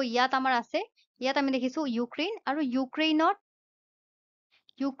 চ' ইয়াত আমাৰ আছে, ইয়াত আমি দেখিছো ইউক্ৰেইন, আৰু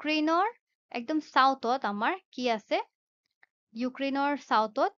ইউক্ৰেইনৰ একদম চাউথত আমাৰ কি আছে, ইউক্ৰেইনৰ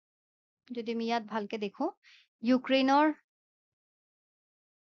চাউথত যদি আমি ইয়াত ভালকে দেখো,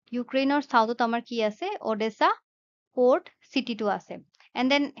 ইউক্ৰেইনৰ চাউথত আমাৰ কি আছে, ওডেছা port চিটিটো আছে। And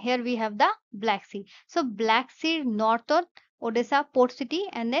then here we have the Black Sea. So Black Sea নৰ্থত ওডেছা port city,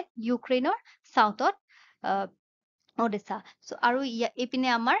 and then ইউক্ৰেইনৰ চাউথত ওডেছা। চ' আৰু এইপিনে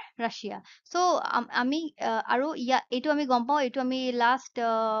আমাৰ ৰাছিয়া। চ' আমি আৰু এইটো আমি গম পাওঁ, এইটো আমি লাষ্ট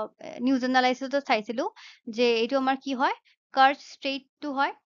নিউজ এনালাইচিছত চাইছিলো যে এইটো আমাৰ কি হয়, কাৰ্চ ষ্ট্ৰেইটটো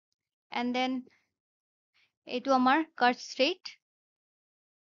হয়, এণ্ড দেন এইটো আমাৰ কাৰ্চ ষ্ট্ৰেইট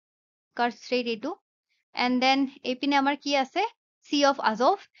এইটো, এণ্ড দেন এইপিনে আমাৰ কি আছে, চি অফ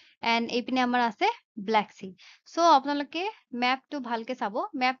আজভ, এণ্ড এইপিনে আমাৰ আছে ব্লেক চি। চ' আপোনালোকে মেপটো ভালকে চাব,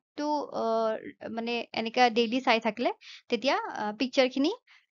 মেপটো মানে এনেকা ডেইলি চাই থাকিলে তেতিয়া পিকচাৰখিনি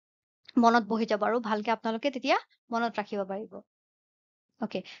মনত বহি যাব, আৰু ভালকে আপোনালোকে তেতিয়া মনত ৰাখিব পাৰিব।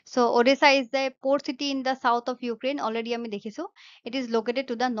 Okay, so Odessa is the port city in the south of Ukraine. Already আমি দেখিছো, it is located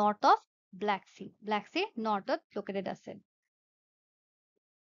to the north of Black Sea. Black Sea northত located আছে।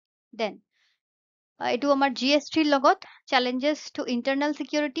 Then এইটো আমাৰ GS3 লগত challenges to internal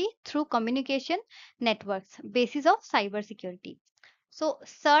security through communication networks, basis of cyber security. So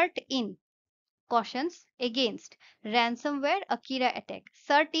CERT in cautions against ransomware Akira attack.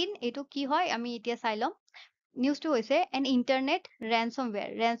 CERT in এইটো কি হয় আমি এতিয়া চাই লম। নিউজটো হৈছে এন ইণ্টাৰনেট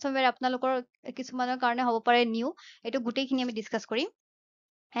ৰেনচমৱেৰ আপোনালোকৰ কিছুমানৰ কাৰণে হ'ব পাৰে নিউ, এইটো গোটেইখিনি আমি ডিছকাছ কৰিম।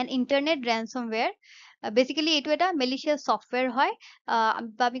 এন ইণ্টাৰনেট ৰেনচমৱেৰ বেচিকেলি এইটো এটা মেলিচিয়াছ ছফ্টৱেৰ হয়,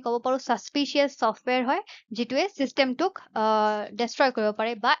 বা আমি ক'ব পাৰোঁ ছাছপিচিয়াছ ছফ্টৱেৰ হয়, যিটোৱে চিষ্টেমটোক ডেষ্ট্ৰয় কৰিব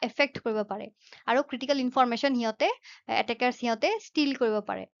পাৰে বা এফেক্ট কৰিব পাৰে, আৰু ক্ৰিটিকেল ইনফৰমেশ্যন সিহঁতে ষ্টিল কৰিব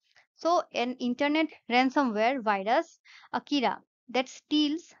পাৰে। So an internet ransomware virus, Akira, that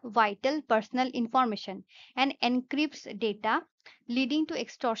steals vital personal information and encrypts data, leading to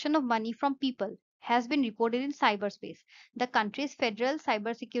extortion of money from people, has been reported in cyberspace, the country's federal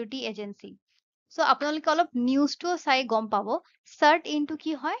cybersecurity agency. So আপোনালোকে অলপ নিউজটো চাই গম পাব, CERT ইনটো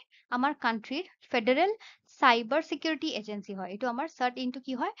কি হয়, আমাৰ কাণ্ট্ৰিৰ federal cyber security agency হয়। এইটো আমাৰ CERT ইনটো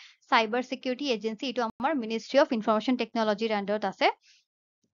কি হয়, চাইবাৰ চিকিউৰিটি এজেঞ্চি, এইটো আমাৰ মিনিষ্ট্ৰী অফ ইনফৰমেশ্যন টেকনলজিৰ আণ্ডাৰত আছে।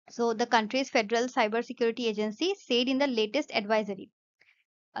 So the country's federal cybersecurity agency said in the latest advisory.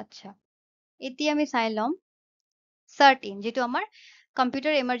 আচ্ছা, এতিয়া আমি চাই লম CERT in, যেটো আমাৰ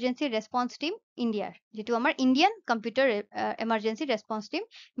কম্পিউটাৰ এমাৰ্জেঞ্চি ৰেছপন্স টিম ইণ্ডিয়াৰ, যেটো আমাৰ Indian computer emergency response team,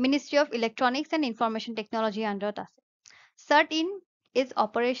 ministry of electronics and information টেকনলজিৰ আণ্ডাৰত আছে। CERT in is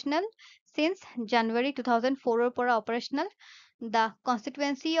operational since January 2004 পৰা operational. The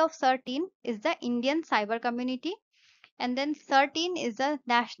constituency of CERT in is the Indian cyber community. And then CERT in is a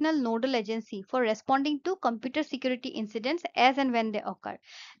national nodal agency for responding to computer security incidents as and when they occur.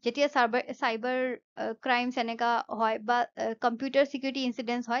 যেতিয়া cyber crimes এনেকা হয় বা computer security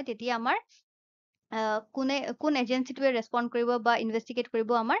incidents হয়, তেতিয়া আমাৰ কোন এজেঞ্চিটোৱে respond কৰিব বা ইনভেষ্টিগেট কৰিব,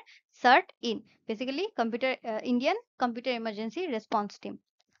 আমাৰ CERT in, basically Indian computer emergency response team.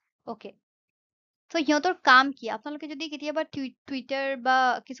 Okay, চ' সিহঁতৰ কাম কি, আপোনালোকে যদি কেতিয়াবা টুইটাৰ বা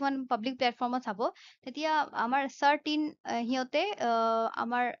কিছুমান পাব্লিক প্লেটফৰ্মত চাব, তেতিয়া আমাৰ CERT in সিহঁতে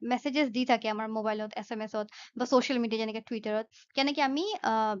আমাৰ মেছেজেছ দি থাকে আমাৰ মোবাইলত, SMS-ত বা ছ'চিয়েল মিডিয়া যেনেকৈ টুইটাৰত, কেনেকৈ আমি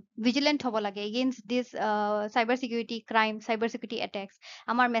ভিজিলেণ্ট হ'ব লাগে এগেইনষ্ট দিছ cyber security crime, cyber security এটেক্স।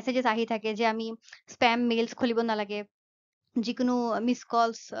 আমাৰ মেছেজেছ আহি থাকে যে আমি স্পেম মেইলছ খুলিব নালাগে, যিকোনো মিছ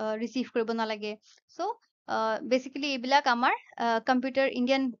কলছ ৰিচিভ কৰিব নালাগে। চ' বেচিকেলি এইবিলাক আমাৰ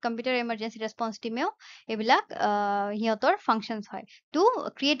ইণ্ডিয়ান কম্পিউটাৰ এমাৰ্জেঞ্চি ৰেছপন্স টিমেও এইবিলাক সিহঁতৰ ফাংচনছ হয়, two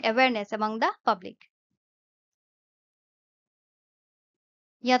create awareness among the public.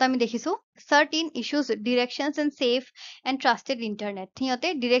 ইয়াত আমি দেখিছো CERT in issues directions and safe and trusted internet. সিহঁতে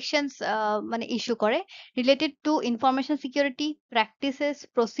directions মানে ইস্যু কৰে related to information security practices,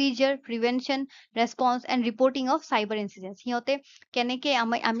 procedure, prevention, response and reporting of cyber incidents. সিহঁতে কেনেকে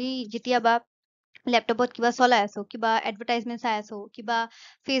আমি যেতিয়াবা লেপটপত কিবা চলাই আছো, কিবা এডভাৰটাইজমেণ্ট চাই আছো, কিবা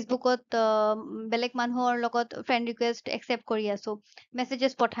ফেচবুকত বেলেগ মানুহৰ লগত ফ্ৰেণ্ড ৰিকুৱেষ্ট একচেপ্ট কৰি আছো,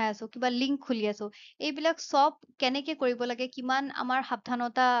 মেছেজেছ পঠাই আছো, কিবা লিংক খুলি আছো, এইবিলাক চব কেনেকে কৰিব লাগে, কিমান আমাৰ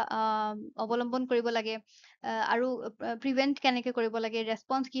সাৱধানতা অৱলম্বন কৰিব লাগে, আৰু প্ৰিভেণ্ট কেনেকে কৰিব লাগে,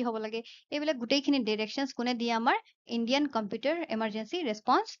 ৰেছপন্স কি হ'ব লাগে, এইবিলাক গোটেইখিনি ডিৰেকশ্যনছ কোনে দিয়ে, আমাৰ Indian computer emergency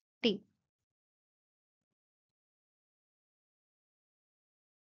response team.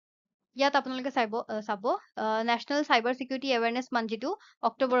 ইয়াত আপোনালোকে চাব national cyber security awareness month যিটো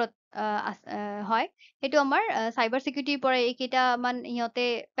অক্টোবৰত হয়, সেইটো আমাৰ চাইবাৰ চিকিউৰিটিৰ পৰা এইকেইটামান সিহঁতে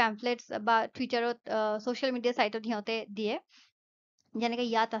পেম্পলেটছ বা টুইটাৰত ছ'চিয়েল মিডিয়া চাইটত সিহঁতে দিয়ে। যেনেকে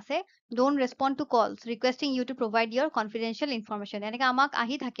ইয়াত আছে, don't respond two calls ৰিকুৱেষ্টিং U two provide your confidential information. এনেকে আমাক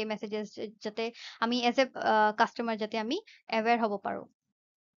আহি থাকে মেছেজেছ, যাতে আমি এজ এ কাষ্টমাৰ যাতে আমি এৱেৰ হ'ব পাৰোঁ।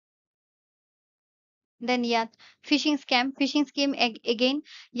 দেন ইয়াত ফিচিং স্কিম এগেইন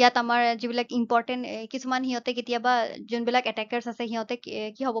ইয়াত আমাৰ যিবিলাক ইম্পৰ্টেণ্ট কিছুমান সিহঁতে কেতিয়াবা যোনবিলাক এটেকাৰ্ছ আছে সিহঁতে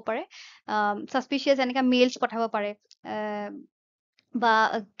কি হ'ব পাৰে, ছাছপিচিয়াছ এনেকা মেইলছ পঠাব পাৰে, বা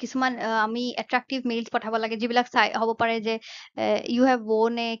কিছুমান আমি এট্ৰাক্টিভ মেইলছ পঠাব লাগে যিবিলাক হ'ব পাৰে যে U have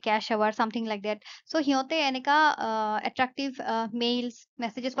won a cash award something like that। চ' সিহঁতে এনেকা এট্ৰাক্টিভ মেইলছ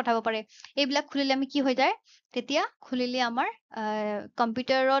মেছেজেছ পঠাব পাৰে। এইবিলাক খুলিলে আমি কি হৈ যায়, তেতিয়া খুলিলে আমাৰ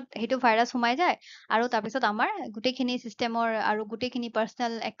কম্পিউটাৰত সেইটো ভাইৰাছ সোমাই যায়, আৰু তাৰপিছত আমাৰ গোটেইখিনি চিষ্টেমৰ আৰু গোটেইখিনি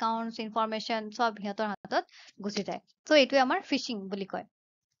পাৰ্চনেল একাউণ্টছ ইনফৰমেশ্যন চব সিহঁতৰ হাতত গুচি যায়। চ' এইটোৱে আমাৰ ফিচিং বুলি কয়।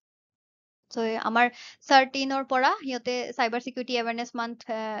 চ' আমাৰ 13ৰ পৰা সিহঁতে cyber security awareness month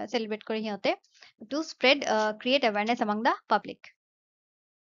celebrate কৰি সিহঁতে two spread create awareness among the public.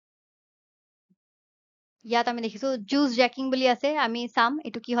 ইয়াত আমি দেখিছো জুচ জেকিং বুলি আছে, আমি চাম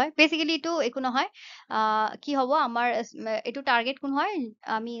এইটো কি হয়। বেচিকেলি এইটো একো নহয়, কি হ'ব আমাৰ এইটো টাৰ্গেট কোন হয়,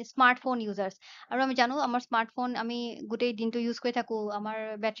 আমি স্মাৰ্টফোন ইউজাৰ্ছ। আৰু আমি জানো আমাৰ স্মাৰ্টফোন আমি গোটেই দিনটো ইউজ কৰি থাকো, আমাৰ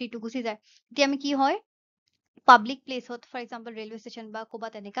বেটাৰীটো গুচি যায়। এতিয়া আমি কি হয়, public প্লেচত for example railway station বা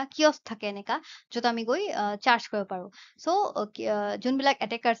ক'ৰবাত এনেকা কিয়স্ক থাকে এনেকা, য'ত আমি গৈ চাৰ্জ কৰিব পাৰোঁ। চ' যোনবিলাক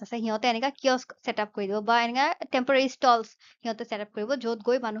এটেকাৰ্ছ আছে সিহঁতে এনেকা কিয়স্ক ছেটআপ কৰি দিব, বা এনেকা টেম্পৰাৰী ষ্টলছ সিহঁতে ছেটআপ কৰিব, য'ত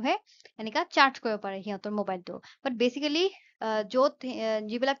গৈ মানুহে এনেকা চাৰ্জ কৰিব পাৰে সিহঁতৰ মোবাইলটো। বাট বেচিকেলি য'ত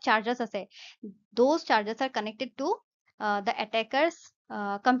যিবিলাক চাৰ্জাৰ্ছ আছে, those Chargers R connected to the এটেকাৰ্ছ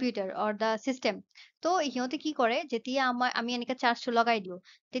computer or the system. ত' সিহঁতে কি কৰে, যেতিয়া আমি এনেকে চাৰ্জটো লগাই দিওঁ,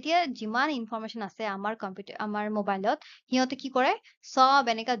 তেতিয়া যিমান ইনফৰমেশ্যন আছে আমাৰ কম্পিউটাৰ আমাৰ মোবাইলত, সিহঁতে কি কৰে,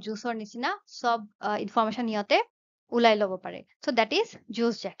 চব এনেকা জুচৰ নিচিনা চব ইনফৰমেশ্যন সিহঁতে ওলাই ল'ব পাৰে। চ' দেট ইজ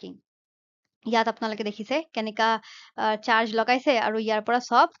জুচ জেকিং। ইয়াত আপোনালোকে দেখিছে কেনেকা চাৰ্জ লগাইছে আৰু ইয়াৰ পৰা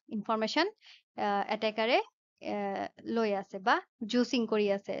চব ইনফৰমেশ্যন এটেকাৰে লৈ আছে বা জুচিং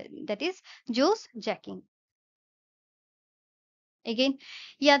কৰি আছে, দেট ইজ জুচ জেকিং। এগেইন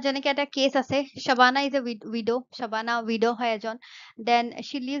ইয়াত যেনেকে এটা কেছ আছে, Shabana is a widow, Shabana widow হয় এজন। Then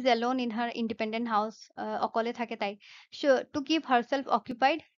Shi leaves alone in her independent house, অকলে থাকে তাই। To keep হাৰছেল্ফ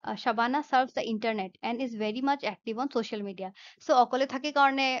occupied, Shabana চাৰ্ভছ the internet and is very much active on social media. চ' অকলে থাকে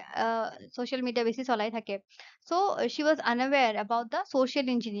কাৰণে ছ'চিয়েল মিডিয়া বেছি চলাই থাকে। চ' শ্বি was আনএৱেৰ about the social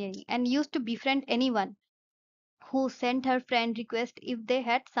engineering and use to বিফ্ৰেণ্ড any one who sent her friend request if they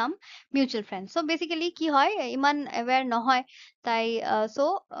had some mutual friends. So basically কি হয়, ইমান aware নহয় তাই। so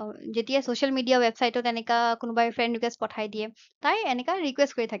যেতিয়া social media ৱেবছাইটত এনেকা কোনোবাই friend request পঠাই দিয়ে, তাই এনেকা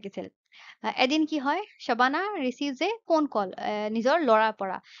request কৰি থাকিছিল। এদিন কি হয়, শাবানা ৰিচিভছ এ ফোন কল নিজৰ ল'ৰাৰ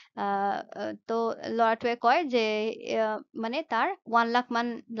পৰা। তো ল'ৰাটোৱে কয় যে মানে তাৰ 1 লাখ মান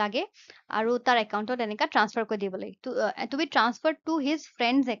লাগে, আৰু তাৰ একাউণ্টত এনেকা ট্ৰান্সফাৰ কৰি দিবলৈ, two B transfer to his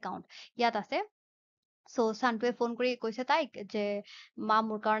friends account. ইয়াত আছে। চ' চানটোৱে ফোন কৰি কৈছে তাইক যে মা,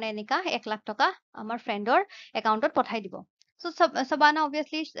 মোৰ কাৰণে এনেকা 1 লাখ টকা আমাৰ ফ্ৰেণ্ডৰ একাউণ্টত পঠাই দিব। চ' শাবানা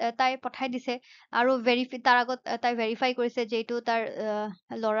অবভিয়াছলি তাই পঠাই দিছে, আৰু তাৰ আগত তাই ভেৰিফাই কৰিছে যে এইটো তাৰ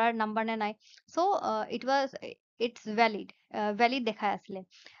ল'ৰাৰ নাম্বাৰ নে নাই। চ' ইটছ ভেলিড দেখাই আছিলে।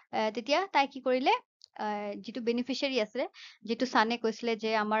 তেতিয়া তাই কি কৰিলে, যিটো বেনিফিচিয়াৰী আছিলে, যিটো ছানে কৈছিলে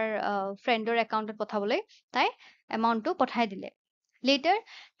যে আমাৰ ফ্ৰেণ্ডৰ একাউণ্টত পঠাবলৈ, তাই এমাউণ্টটো পঠাই দিলে। লেটাৰ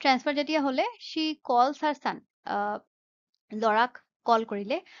ট্ৰান্সফাৰ যেতিয়া হ'লে, শ্বি কলছ হাৰ ছান, ল'ৰাক কল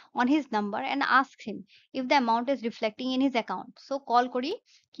কৰিলে on his number and ask him if the amount is reflecting in his account. চ' কল কৰি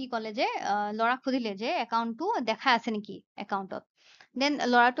কি ক'লে যে ল'ৰাক সুধিলে যে একাউণ্টটো দেখাই আছে নেকি একাউণ্টত। দেন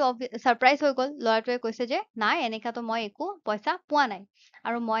ল'ৰাটো ছাৰপ্ৰাইজ হৈ গ'ল। ল'ৰাটোৱে কৈছে যে নাই, এনেকাতো মই একো পইচা পোৱা নাই,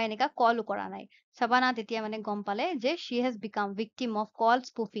 আৰু মই এনেকা কলো কৰা নাই। শাবানা তেতিয়া মানে গম পালে যে she has become victim of call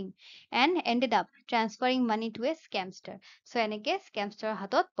spoofing and ended up transferring money to a scamster. So এনেকে স্কেমষ্টাৰৰ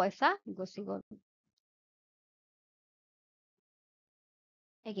হাতত পইচা গুচি গ'ল।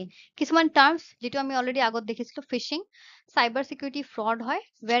 এগেইন কিছুমান টাৰ্মছ যিটো আমি অলৰেডি আগত দেখিছিলো, ফিচিং চাইবাৰ চিকিউৰিটি ফ্ৰড হয়,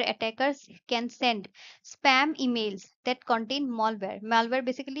 where attackers can send spam emails that contain malware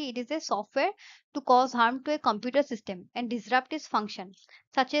basically it is a software to cause harm to a computer system and disrupt its function,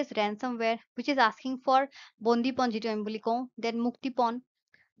 such as ransomware which is asking for bondipon যিটো আমি বুলি কওঁ, then muktipon.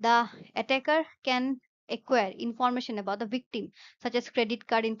 The attacker can acquire information about the victim such as credit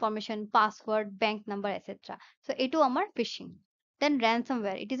card information, password, bank number, etc. So এইটো আমাৰ phishing. Then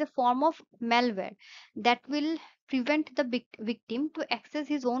ransomware, it is a form of malware that will prevent the victim to access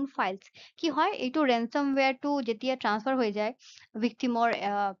his own files. কি হয়, এইটো ransomware টো যেতিয়া transfer হৈ যায় victim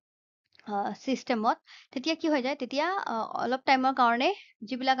চিষ্টেমত তেতিয়া কি হৈ যায় তেতিয়া অলপ টাইমৰ কাৰণে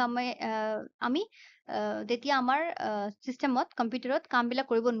যিবিলাক আমি তেতিয়া আমাৰ চিষ্টেমত কম্পিউটাৰত কামবিলাক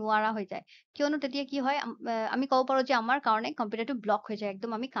কৰিব নোৱাৰা হৈ যায় কিয়নো তেতিয়া কি হয় আমি ক'ব পাৰো যে আমাৰ কাৰণে কম্পিউটাৰটো ব্লক হৈ যায়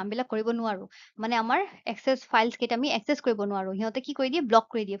একদম আমি কামবিলাক কৰিব নোৱাৰো মানে আমাৰ এক্সেছ ফাইলছ কেইটা আমি এক্সেছ কৰিব নোৱাৰো সিহঁতে কি কৰি দিয়ে ব্লক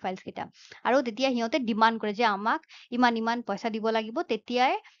কৰি দিয়ে ফাইলছ কেইটা আৰু তেতিয়া সিহঁতে ডিমাণ্ড কৰে যে আমাক ইমান পইচা দিব লাগিব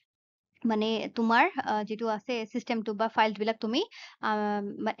তেতিয়াই মানে তোমাৰ যিটো আছে চিষ্টেমটো বা ফাইলছ বিলাক তুমি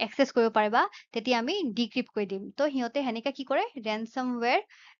এক্সেছ কৰিব পাৰিবা তেতিয়া আমি ডিক্ৰিপ্ট কৰি দিম তো সিহঁতে সেনেকা কি কৰে ৰেনচমৱেৰ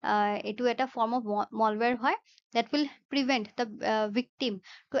এইটো এটা ফৰ্ম অফ মলৱেৰ হয় that will prevent the victim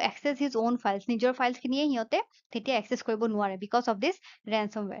to access his own files নিজৰ ফাইলছ খিনিয়ে সিহঁতে তেতিয়া এক্সেছ কৰিব নোৱাৰে because of this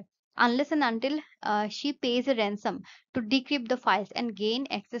ransomware unless and until she pays a ransom to decrypt the files and gain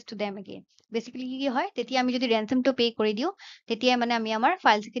access to them again basically কি হয় তেতিয়া আমি যদি ransom টো পে কৰি দিও তেতিয়া মানে আমি আমাৰ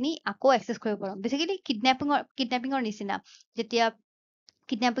ফাইলছ খিনি আকৌ এক্সেছ কৰিব পাৰোঁ বেসিক্যালি কিডন্যাপিঙৰ নিচিনা যেতিয়া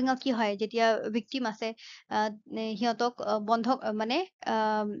কিডন্যাপিঙৰ কি হয় যেতিয়া ভিকটিম আছে সিহঁতক বন্ধক মানে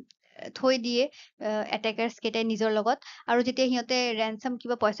থৈ দিয়ে এটেকাৰ্ছ কেইটাই নিজৰ লগত আৰু যেতিয়া সিহঁতে ৰেনচম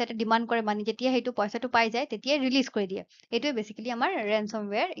কিবা পইচা এটা ডিমাণ্ড কৰে মানে যেতিয়া সেইটো পইচাটো পাই যায় তেতিয়াই ৰিলিজ কৰি দিয়ে এইটোৱে বেসিক্যালি আমাৰ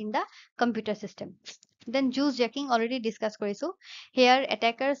ৰেনচমৱেৰ in the computer system then juice jacking already discuss কৰিছো here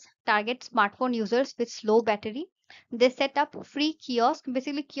attackers target smartphone users with slow battery they set up free kiosk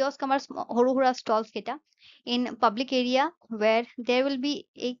basically kiosk আমাৰ সৰু সুৰা stalls কেইটা in public area where there will be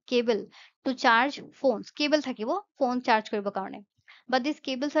a cable to charge phones cable থাকিব phone charge কৰিব কাৰণে but these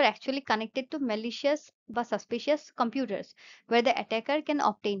cables are actually connected to malicious বা suspicious computers where the attacker can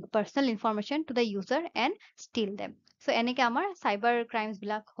obtain personal information to the user and steal them so এনেকে আমাৰ cyber crimes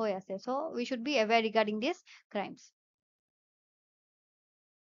বিলাক হৈ আছে so we should be aware regarding these crimes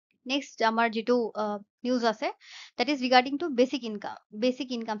next আমাৰ যিটো news আছে that is regarding to basic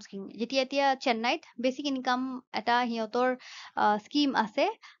income scheme যেতিয়া এতিয়া চেন্নাইত basic income এটা সিহঁতৰ স্কিম আছে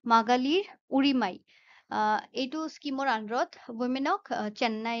মাগালীৰ উৰিমাই এইটো স্কিমৰ আন্ডাৰত womenক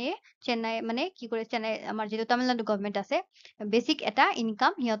চেন্নাই মানে কি কৰে চেন্নাই আমাৰ যিটো তামিলনাডু গভৰ্ণমেণ্ট আছে বেছিক এটা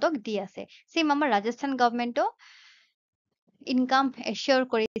ইনকাম সিহঁতক দি আছে সেম আমাৰ ৰাজস্থান গভৰ্ণমেণ্টও ইনকাম এচিয়ৰ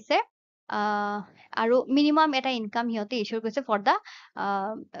কৰিছে আৰু মিনিমাম এটা ইনকাম সিহঁতে এচিয়ৰ কৰিছে for the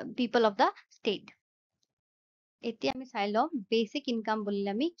people of the state এতিয়া আমি চাই লওঁ বেচিক ইনকাম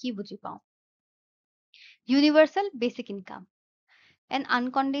বুলিলে আমি কি বুজি পাওঁ universal basic income an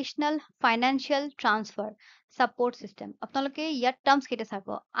unconditional financial transfer support system আপোনালোকে ইয়াত টাৰ্মছ কেইটা চাব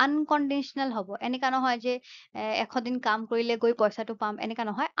আনকণ্ডিশনেল হ'ব এনেকা নহয় যে 100 দিন কাম কৰিলে গৈ পইচাটো পাম এনেকা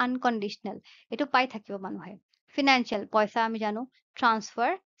নহয় আনকণ্ডিশনেল এইটো পাই থাকিব মানুহে ফিনান্সিয়েল পইচা আমি জানো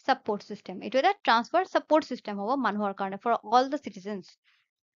ট্ৰান্সফাৰ support system এইটো এটা ট্ৰান্সফাৰ support system হ'ব মানুহৰ কাৰণে for all the citizens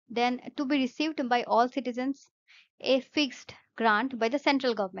then to be received by all citizens a fixed grant by the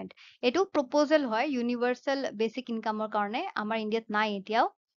central government এইটো proposal হয় universal basic income কাৰণে আমাৰ ইণ্ডিয়াত নাই এতিয়াও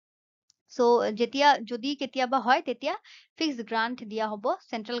so যেতিয়া যদি কেতিয়াবা হয় তেতিয়া fixed grant দিয়া হ'ব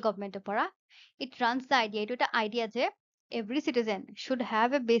central governmentৰ পৰা it runs the idea এইটো এটা idea যে every citizen should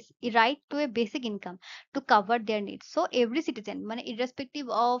have a right to a basic income to cover their needs so every citizen মানে irrespective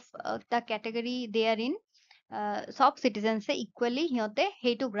of the category they are in সব citizens equally সিহঁতে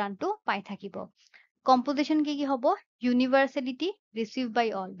সেইটো গ্ৰান্টটো পাই থাকিব composition কি হ'ব ইউনিভাৰ্চেলিটি ৰিচিভ বাই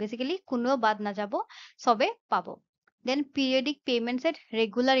অল বেসিক্যালি কোনো বাদ নাযাব সবে পাব then periodic payments at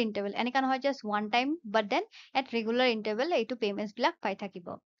regular interval এনেকা নহয় just one time but then at regular interval এইটো payments বিলাক পাই থাকিব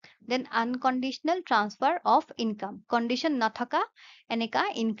then unconditional transfer of income condition নাথকা এনেকা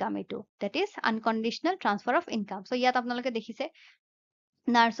income এইটো that is unconditional transfer of income so ইয়াত আপোনালোকে দেখিছে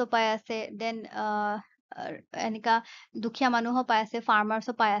নাৰ্ছো পাই আছে দেন এনেকা দুখীয়া মানুহো পাই আছে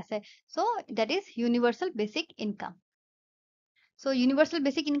ফাৰ্মাৰ্ছো পাই আছে so that is universal basic income so universal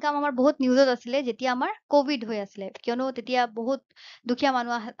basic income আমাৰ বহুত নিউজত আছিলে যেতিয়া আমাৰ কোভিড হৈ আছিলে কিয়নো তেতিয়া বহুত দুখীয়া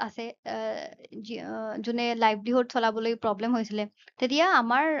মানুহ আছে যোনে লাইভলিহুড চলাবলৈ প্ৰব্লেম হৈছিলে তেতিয়া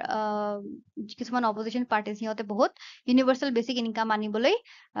আমাৰ কিছুমান অপজিশন পাৰ্টিজ সিহঁতে বহুত ইউনিভাৰ্চেল বেচিক ইনকাম আনিবলৈ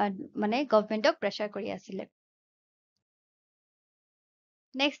মানে গভৰ্ণমেণ্টক প্ৰেছাৰ কৰি আছিলে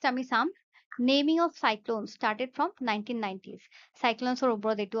নেক্সট আমি চাম naming of cyclones started from 1990s cyclones or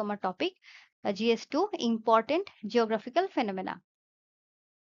ওপৰত এইটো আমাৰ topic GS2 important geographical phenomena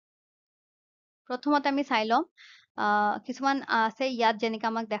প্ৰথমতে আমি চাই লম কিছুমান আছে ইয়াত যেনেকা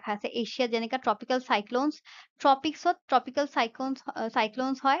আমাক দেখা আছে এছিয়াত যেনেকা ট্ৰপিকেল সাইক্লোনছ ট্ৰপিক্সত ট্ৰপিকেল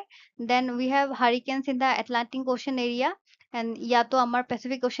সাইক্লোনছ হয় then we have হাৰিকেনছ in the Atlantic ocean area and ইয়াতো আমাৰ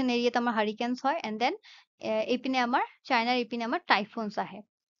পেচিফিক অ'চিয়ান এৰিয়াত আমাৰ হাৰিকেনছ হয় এণ্ড দেন এইপিনে আমাৰ চাইনাৰ এইপিনে আমাৰ টাইফুনছ আহে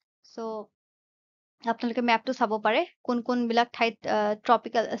চ' আপোনালোকে মেপটো চাব পাৰে কোনবিলাক ঠাইত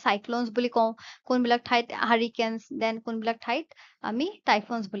ট্ৰপিকেল সাইক্লোনছ বুলি কওঁ কোনবিলাক ঠাইত হাৰিকেনছ দেন কোনবিলাক ঠাইত আমি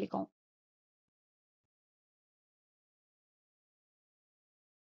টাইফুনছ বুলি কওঁ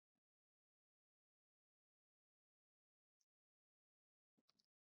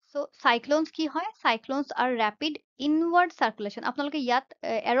So cyclones কি হয়? Cyclones are rapid inward circulation. আপোনালোকে ইয়াত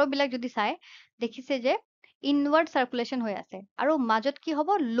এৰো বিলাক যদি চাই দেখিছে যে ইনৱাৰ্ড সাৰ্কুলেশন হৈ আছে আৰু মাজত কি হ'ব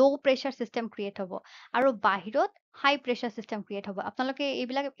লো প্ৰেছাৰ সিস্টেম ক্ৰিয়েট হ'ব আৰু বাহিৰত হাই প্ৰেছাৰ সিস্টেম ক্ৰিয়েট হ'ব আপোনালোকে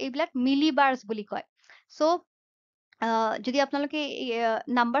এইবিলাক মিলিবাৰ্স বুলি কয় সো যদি আপোনালোকে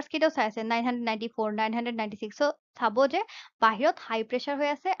নাম্বাৰস কেইটাও চাই আছে 994 996 সো চাব যে বাহিৰত হাই প্ৰেছাৰ হৈ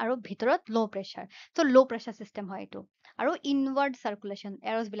আছে আৰু ভিতৰত লো প্ৰেছাৰ সো লো প্ৰেছাৰ সিস্টেম হয় এইটো আৰু ইনৱাৰ্ড সাৰ্কুলেশন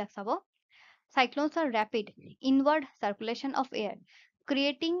এৰস বিলাক চাব cyclones are rapid inward circulation of air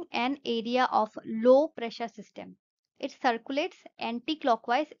creating an area of low pressure system it circulates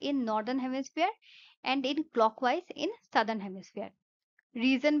anti-clockwise in northern hemisphere and in clockwise in southern hemisphere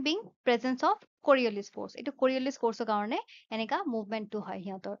reason being presence of Coriolis force এইটো Coriolis force কাৰণে এনেকা movement টো হয়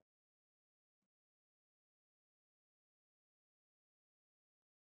সিহঁতৰ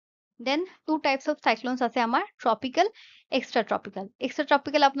then two types of cyclones আছে আমাৰ tropical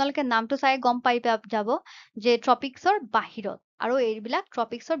extratropical আপোনালোকে নামটো চাই গম পাই যাব যে ট্ৰপিক্সৰ বাহিৰত আৰু এইবিলাক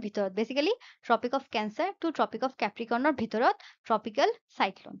ট্ৰপিক্সৰ ভিতৰত basically tropic of cancer two tropic of ক্যাপ্ৰিকৰ্নৰ ভিতৰত ট্ৰপিক্যাল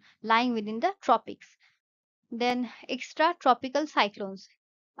cyclone lying within the tropics then extra tropical cyclones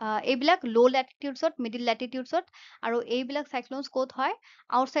এইবিলাক লো ল্যাটিটিউডছত মিডল ল্যাটিটিউডছত আৰু এইবিলাক সাইক্লোনস ক'ত হয়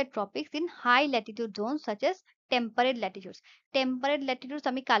outside ট্ৰপিক্স in high Latitude Jones such as টেম্পাৰেট ল্যাটিটিউডস টেম্পাৰেট ল্যাটিটিউডস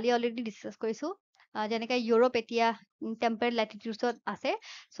আমি কালি অলৰেডি ডিসকাস কৰিছো যেনেকৈ ইউৰোপ এতিয়া টেম্পাৰেট ল্যাটিটিউডছত আছে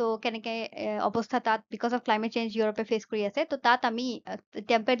সো কেনেকৈ অৱস্থা তাত because of climate change ইউৰোপে face কৰি আছে তো তাত আমি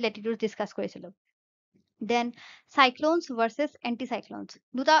টেম্পাৰেট ল্যাটিটিউডস ডিসকাস কৰিছিলো then cyclones versus anticyclones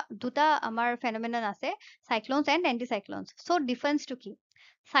দুটা আমাৰ phenomenon আছে cyclones and anticyclones so difference to কি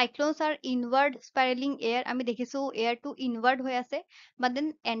cyclones are inward spiraling air আমি দেখিছো air to inward হৈ আছে but then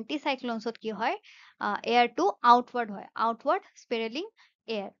anticyclones ত কি হয় air to outward হয় outward spiraling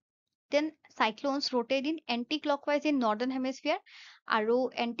air then cyclones rotate in anti-clockwise in northern hemisphere আৰু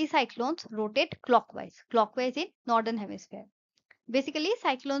anticyclones rotate clockwise in northern hemisphere basically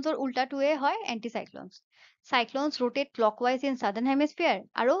cyclones or ulta to hoy anticyclones cyclones rotate clockwise in southern hemisphere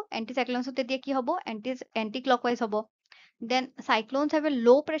আৰু anticyclones তেতিয়া কি হ'ব anti-clockwise হ'ব then cyclones have a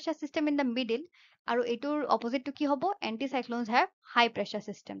low pressure system in the middle আৰু এটোৰ opposite to কি হ'ব anticyclones have high pressure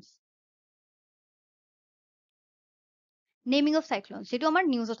systems naming of cyclones যেটো আমাৰ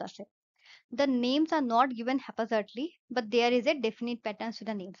নিউজত আছে the names are not given haphazardly but there is a definite pattern to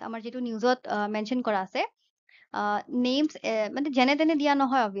the names আমাৰ যেটো নিউজত মেনশন কৰা আছে নেমস মানে যেনে তেনে দিয়া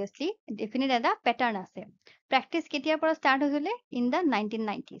নহয় obviously definite এটা pattern আছে practice কেতিয়াৰ পৰা start হৈছিলে in the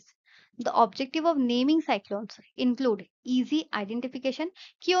 1990s the objective of naming cyclones include easy identification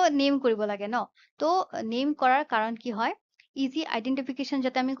কিয় name কৰিব লাগে ন তো name কৰাৰ কাৰণ কি হয় easy identification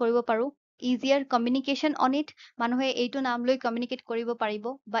যাতে আমি কৰিব পাৰো easier communication on it মানুহে এইটো নাম লৈ communicate কৰিব পাৰিব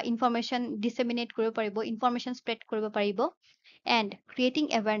বা information disseminate কৰিব পাৰিব information spread কৰিব পাৰিব and creating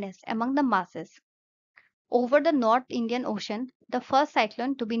awareness among the masses over the North Indian Ocean, the first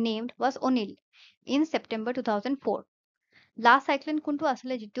cyclone to be named was Onil in September 2004. Last cyclone kuntu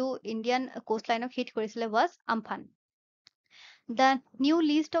asile jitu Indian coastline of hit korisile was Amphan. The new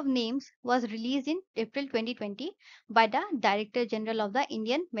list of names was released in April 2020 by the Director General of the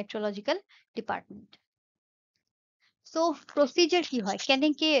Indian Meteorological Department. So procedure ki hoy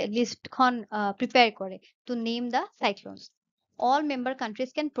keneke list khon prepare kore to name the cyclones. All member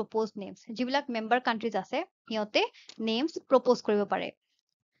countries can propose names যিবিলাক member countries আছে সিহঁতে names propose কৰিব পাৰে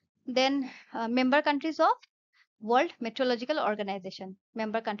then member countries of world meteorological organization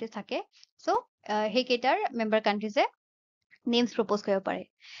member countries থাকে so সেই কেইটাৰ member countries এ names propose কৰিব পাৰে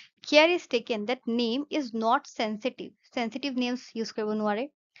care is taken that name is not sensitive names use কৰিব নোৱাৰে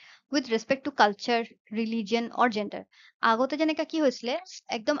with respect to culture religion or gender আগতে যেনেকা কি হৈছিলে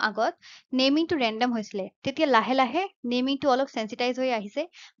একদম আগত নেমিং টু ৰেন্ডম হৈছিলে তেতিয়া লাহে লাহে নেমিং টু অলপ সেন্সিটাইজ হৈ আহিছে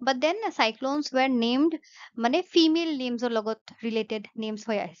but then cyclones were named মানে female names ৰ লগত related names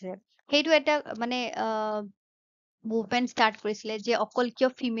হৈ আহিছে সেইটো এটা মানে মুভমেন্ট ষ্টাৰ্ট কৰিছিলে যে অকল কিয়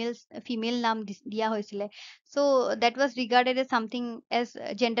ফিমেল নাম দিয়া হৈছিলে so that was regarded as something as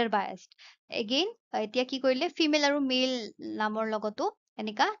gender biased again এতিয়া কি কৰিলে ফিমেল আৰু মেল নামৰ লগতো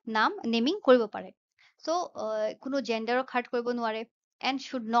এনেকা নাম নেমিং কৰিব পাৰে so কোনো জেন্ডাৰক হাৰ্ট কৰিব নোৱাৰে and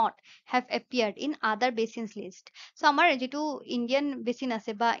should not have appeared in other basins list so আমাৰ যেটো ইন্ডিয়ান বেসিন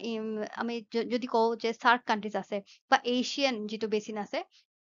আছে বা আমি যদি কও যে সাৰ্ক কান্ট্ৰিজ আছে বা এশিয়ান যেটো বেসিন আছে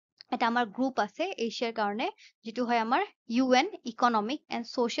এটা আমাৰ গ্ৰুপ আছে এছিয়াৰ কাৰণে যেটো হয় আমাৰ UN economic and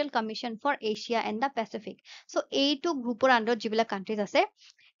social commission for Asia and the Pacific so এইটো গ্ৰুপৰ আন্ডাৰত যিবিলাক কান্ট্ৰিজ আছে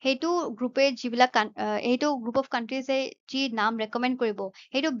সেইটো গ্ৰুপে যিবিলাক এইটো গ্ৰুপ অফ কান্ট্ৰিজে যি নাম ৰেকমেন্ড কৰিব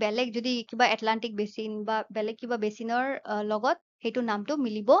সেইটো বেলেগ যদি কিবা এটলান্টিক বেসিন বা বেলেগ কিবা বেসিনৰ লগত সেইটো নামটো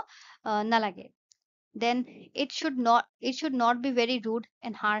মিলিব নালাগে then it should not be very rude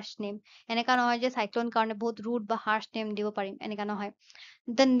and harsh name. এনেকা নহয় যে cyclone কাৰণে বহুত rude বা harsh name দিব পাৰিম, এনেকা নহয়.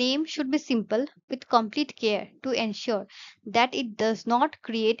 The name should be simple with complete care to ensure that it does not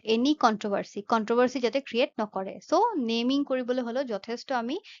create any controversy. Controversy যাতে create নকৰে. So naming কৰিবলৈ হলেও যথেষ্ট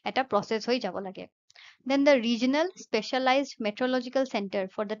আমি এটা process হৈ যাব লাগে. Then the regional specialized meteorological center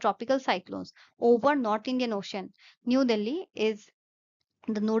for the tropical cyclones over North Indian Ocean, New Delhi, is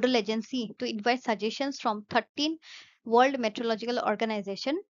the nodal agency to invite suggestions from 13 World Meteorological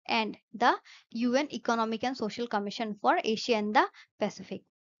Organization and the UN Economic and Social Commission for Asia and the Pacific.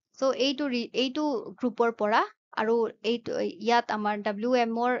 So এইটো গ্ৰুপৰ পৰা আৰু এইটো ইয়াত আমাৰ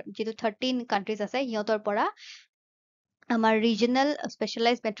WMOৰ যিটো 13 countries আছে সিহঁতৰ পৰা আমাৰ regional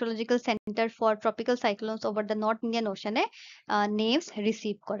specialized meteorological center for tropical cyclones over the North Indian Ocean names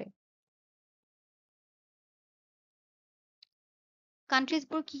receive কৰে. কান্ট্ৰিজ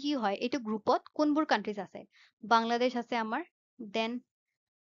বোৰ কি কি হয় এইটো গ্ৰুপত কোনবোৰ কান্ট্ৰিজ আছে বাংলাদেশ আছে আমাৰ দেন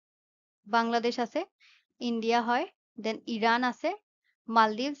বাংলাদেশ আছে ইণ্ডিয়া হয় দেন ইৰাণ আছে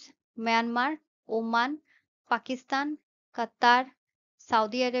মালদ্বীপছ Myanmar Oman Pakistan Qatar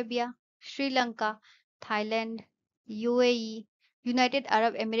Southee Arabia Sri Lanka Thailand UAE United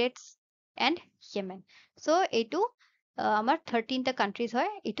Arab emirates and Yemen চ' এইটো আমাৰ 13টা কান্ট্ৰিজ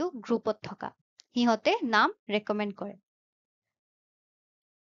হয় এইটো গ্ৰুপত থকা সিহঁতে নাম ৰেকমেণ্ড কৰে.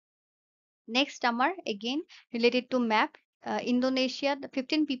 Next, Amar, again related to map. Indonesia, the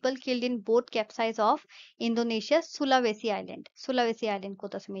 15 people killed in boat capsize of Indonesia's Sulawesi Island. Sulawesi Island,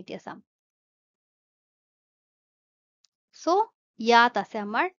 kota samiti Assam. So, ইয়াত আছে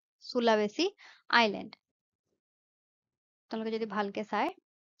আমাৰ Sulawesi Island. তোমালোকে যদি ভালকে চাই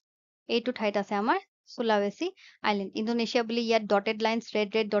এইটো ঠাইত আছে আমাৰ Sulawesi Island. Indonesia বুলি ইয়াত dotted lines,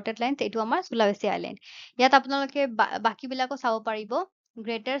 red dotted lines, এইটো আমাৰ Sulawesi Island. ইয়াত আপোনালোকে বাকিবিলাকো চাব পাৰিব.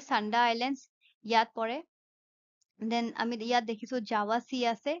 Greater Sunda Islands ইয়াত পৰে. দেন আমি ইয়াত দেখিছো জাভা সি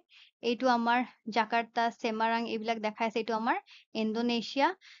আছে এইটো আমাৰ জাকাৰ্টা সেমাৰাং এইবিলাক দেখাই আছে এইটো আমাৰ ইণ্ডোনেছিয়া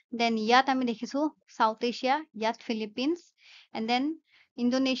দেন ইয়াত আমি দেখিছো সাউথ এছিয়া ইয়াত ফিলিপিনছ এণ্ড দেন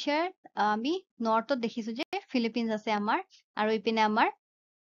ইণ্ডোনেছিয়াৰ আমি নৰ্থত দেখিছো যে ফিলিপিনছ আছে আমাৰ আৰু ইপিনে আমাৰ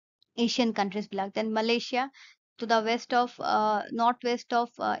এছিয়ান কাণ্ট্ৰিজ বিলাক then Malaysia to the waste of north waste of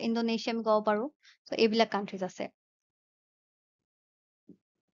Indonesia আমি ক'ব পাৰো চ' এইবিলাক কাণ্ট্ৰিজ আছে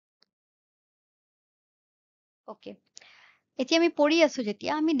অকে এতিয়া আমি পঢ়ি আছো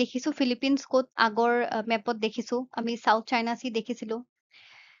যেতিয়া আমি দেখিছো ফিলিপিনছ ক'ত আগৰ মেপত দেখিছো আমি সাউথ চাইনা সি দেখিছিলো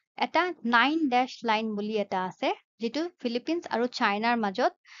এটা 9 লাইন বুলি এটা আছে যেটো ফিলিপিনছ আৰু চাইনাৰ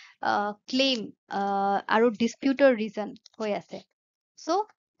মাজত ক্লেইম আৰু ডিসপিউটৰ ৰিজন হৈ আছে সো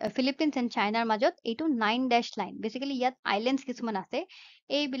ফিলিপিনছ এণ্ড চাইনাৰ মাজত এইটো 9 লাইন বেসিক্যালি ইয়াত আইল্যান্ডস কিছুমান আছে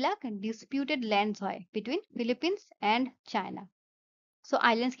এইবিলাক ডিসপিউটেড ল্যান্ডস হয় between Philippines and China so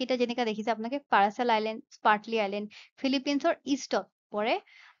islands কেইটা যেনেকা দেখিছে আপোনাকে পাৰাচেল আইল্যান্ড স্পাৰ্টলি আইল্যান্ড ফিলিপিনছৰ ইষ্টত পৰে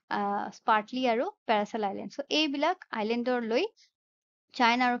স্পাৰ্টলি আৰু পাৰাচেল আইল্যান্ড সো এইবিলাক আইল্যান্ডৰ লৈ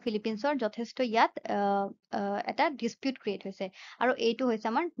চাইনা আৰু ফিলিপিনছৰ যথেষ্ট ইয়াত এটা ডিসপিউট ক্ৰিয়েট হৈছে আৰু এইটো হৈছে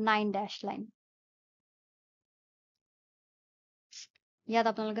আমাৰ 9 লাইন ইয়াত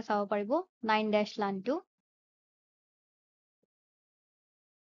আপোনালোকে চাব পাৰিব 9 লাইনটো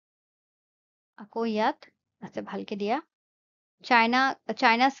আকৌ ইয়াত আছে ভালকে দিয়া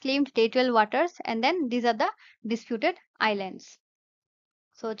China's claimed territorial waters and then these are the disputed islands.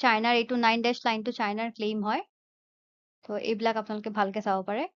 So China এইটো 9 লাইন to China claim হয় তো এইবিলাক আপোনালোকে ভালকে চাব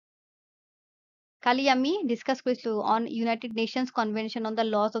পাৰে কালি আমি ডিসকাস কৰিছিলো on United Nations convention on the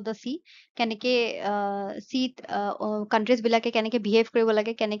lodge of the sea কেনেকে সিত কান্ট্ৰিজ বিলাকে কেনেকে বিহেভ কৰিব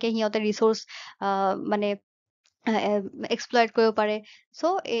লাগে কেনেকে সিহঁতে ৰিসোৰ্স মানে এক্সপ্লইট কৰিব পাৰে সো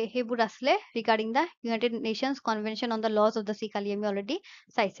সেইবোৰ আছিলে regarding the United Nations convention on the lodge of the sea কালি আমি অলৰেডি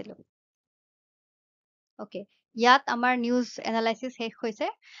চাইছিলো ওকে ইয়াত আমাৰ নিউজ এনালাইসিস শেষ হৈছে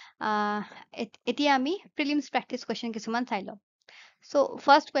এতিয়া আমি প্ৰিলিমছ প্ৰেক্টিস কোৱেশ্চন কিছুমান চাই লওঁ So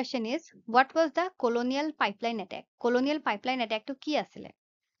first question is, what was the colonial pipeline attack? Colonial pipeline attack to ki asile?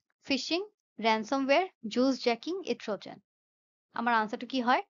 Phishing, ransomware, juice jacking, a Trojan. Amar answer to ki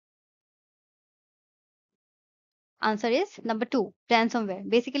hoy? Answer is number 2, ransomware.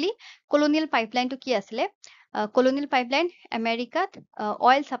 Basically, colonial pipeline to ki asile? Colonial pipeline, America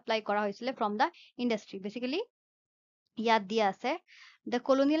oil supply kora hoisile from the industry. Basically, yad diya ase. The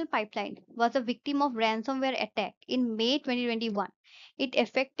colonial pipeline was a victim of ransomware attack in May 2021. It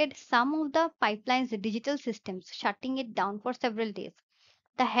affected some of the pipeline's digital systems, shutting it down for several days.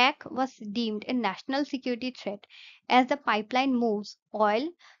 The hack was deemed a national security threat as the pipeline moves oil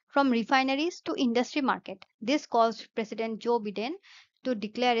from refineries to industry market. This caused President Joe Biden to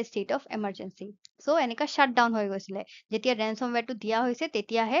declare a state of emergency. So, এনেকা shutdown হৈ গৈছিলে যেতিয়া ransomware টো দিয়া হৈছে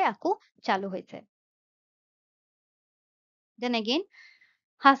তেতিয়াহে আকৌ চালু হৈছে Then again,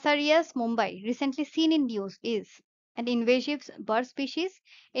 Hasarias Mumbai, recently seen in news, is an invasive bird species,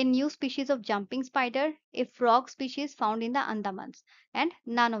 a new species of jumping spider, a frog species found in the Andamans, and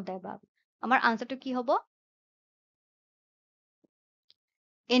none of the above. Our answer to ki hobo?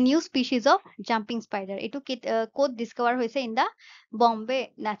 A new species of jumping spider. Etu code discover hoise in the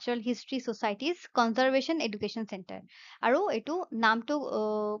Bombay Natural History Society's Conservation Education Center. Aru etu naam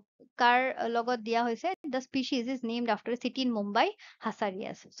to kar logot dia hoise. The species is named after a city in Mumbai,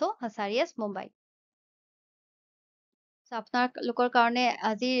 Hasarias. So Hasarias Mumbai. So আপোনালোকৰ কাৰণে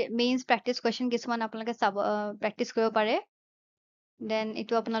আজি mains practice question কিছুমান আপোনালোকে চাব practice কৰিব পাৰে। Then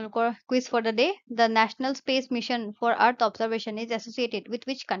এইটো আপোনালোকৰ quiz for the day. The National Space Mission for Earth Observation is associated with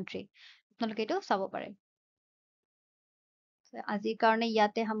which country? আপোনালোকে এইটো চাব পাৰে। আজিৰ কাৰণে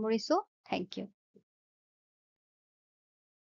ইয়াতে সামৰিছো। Thank you.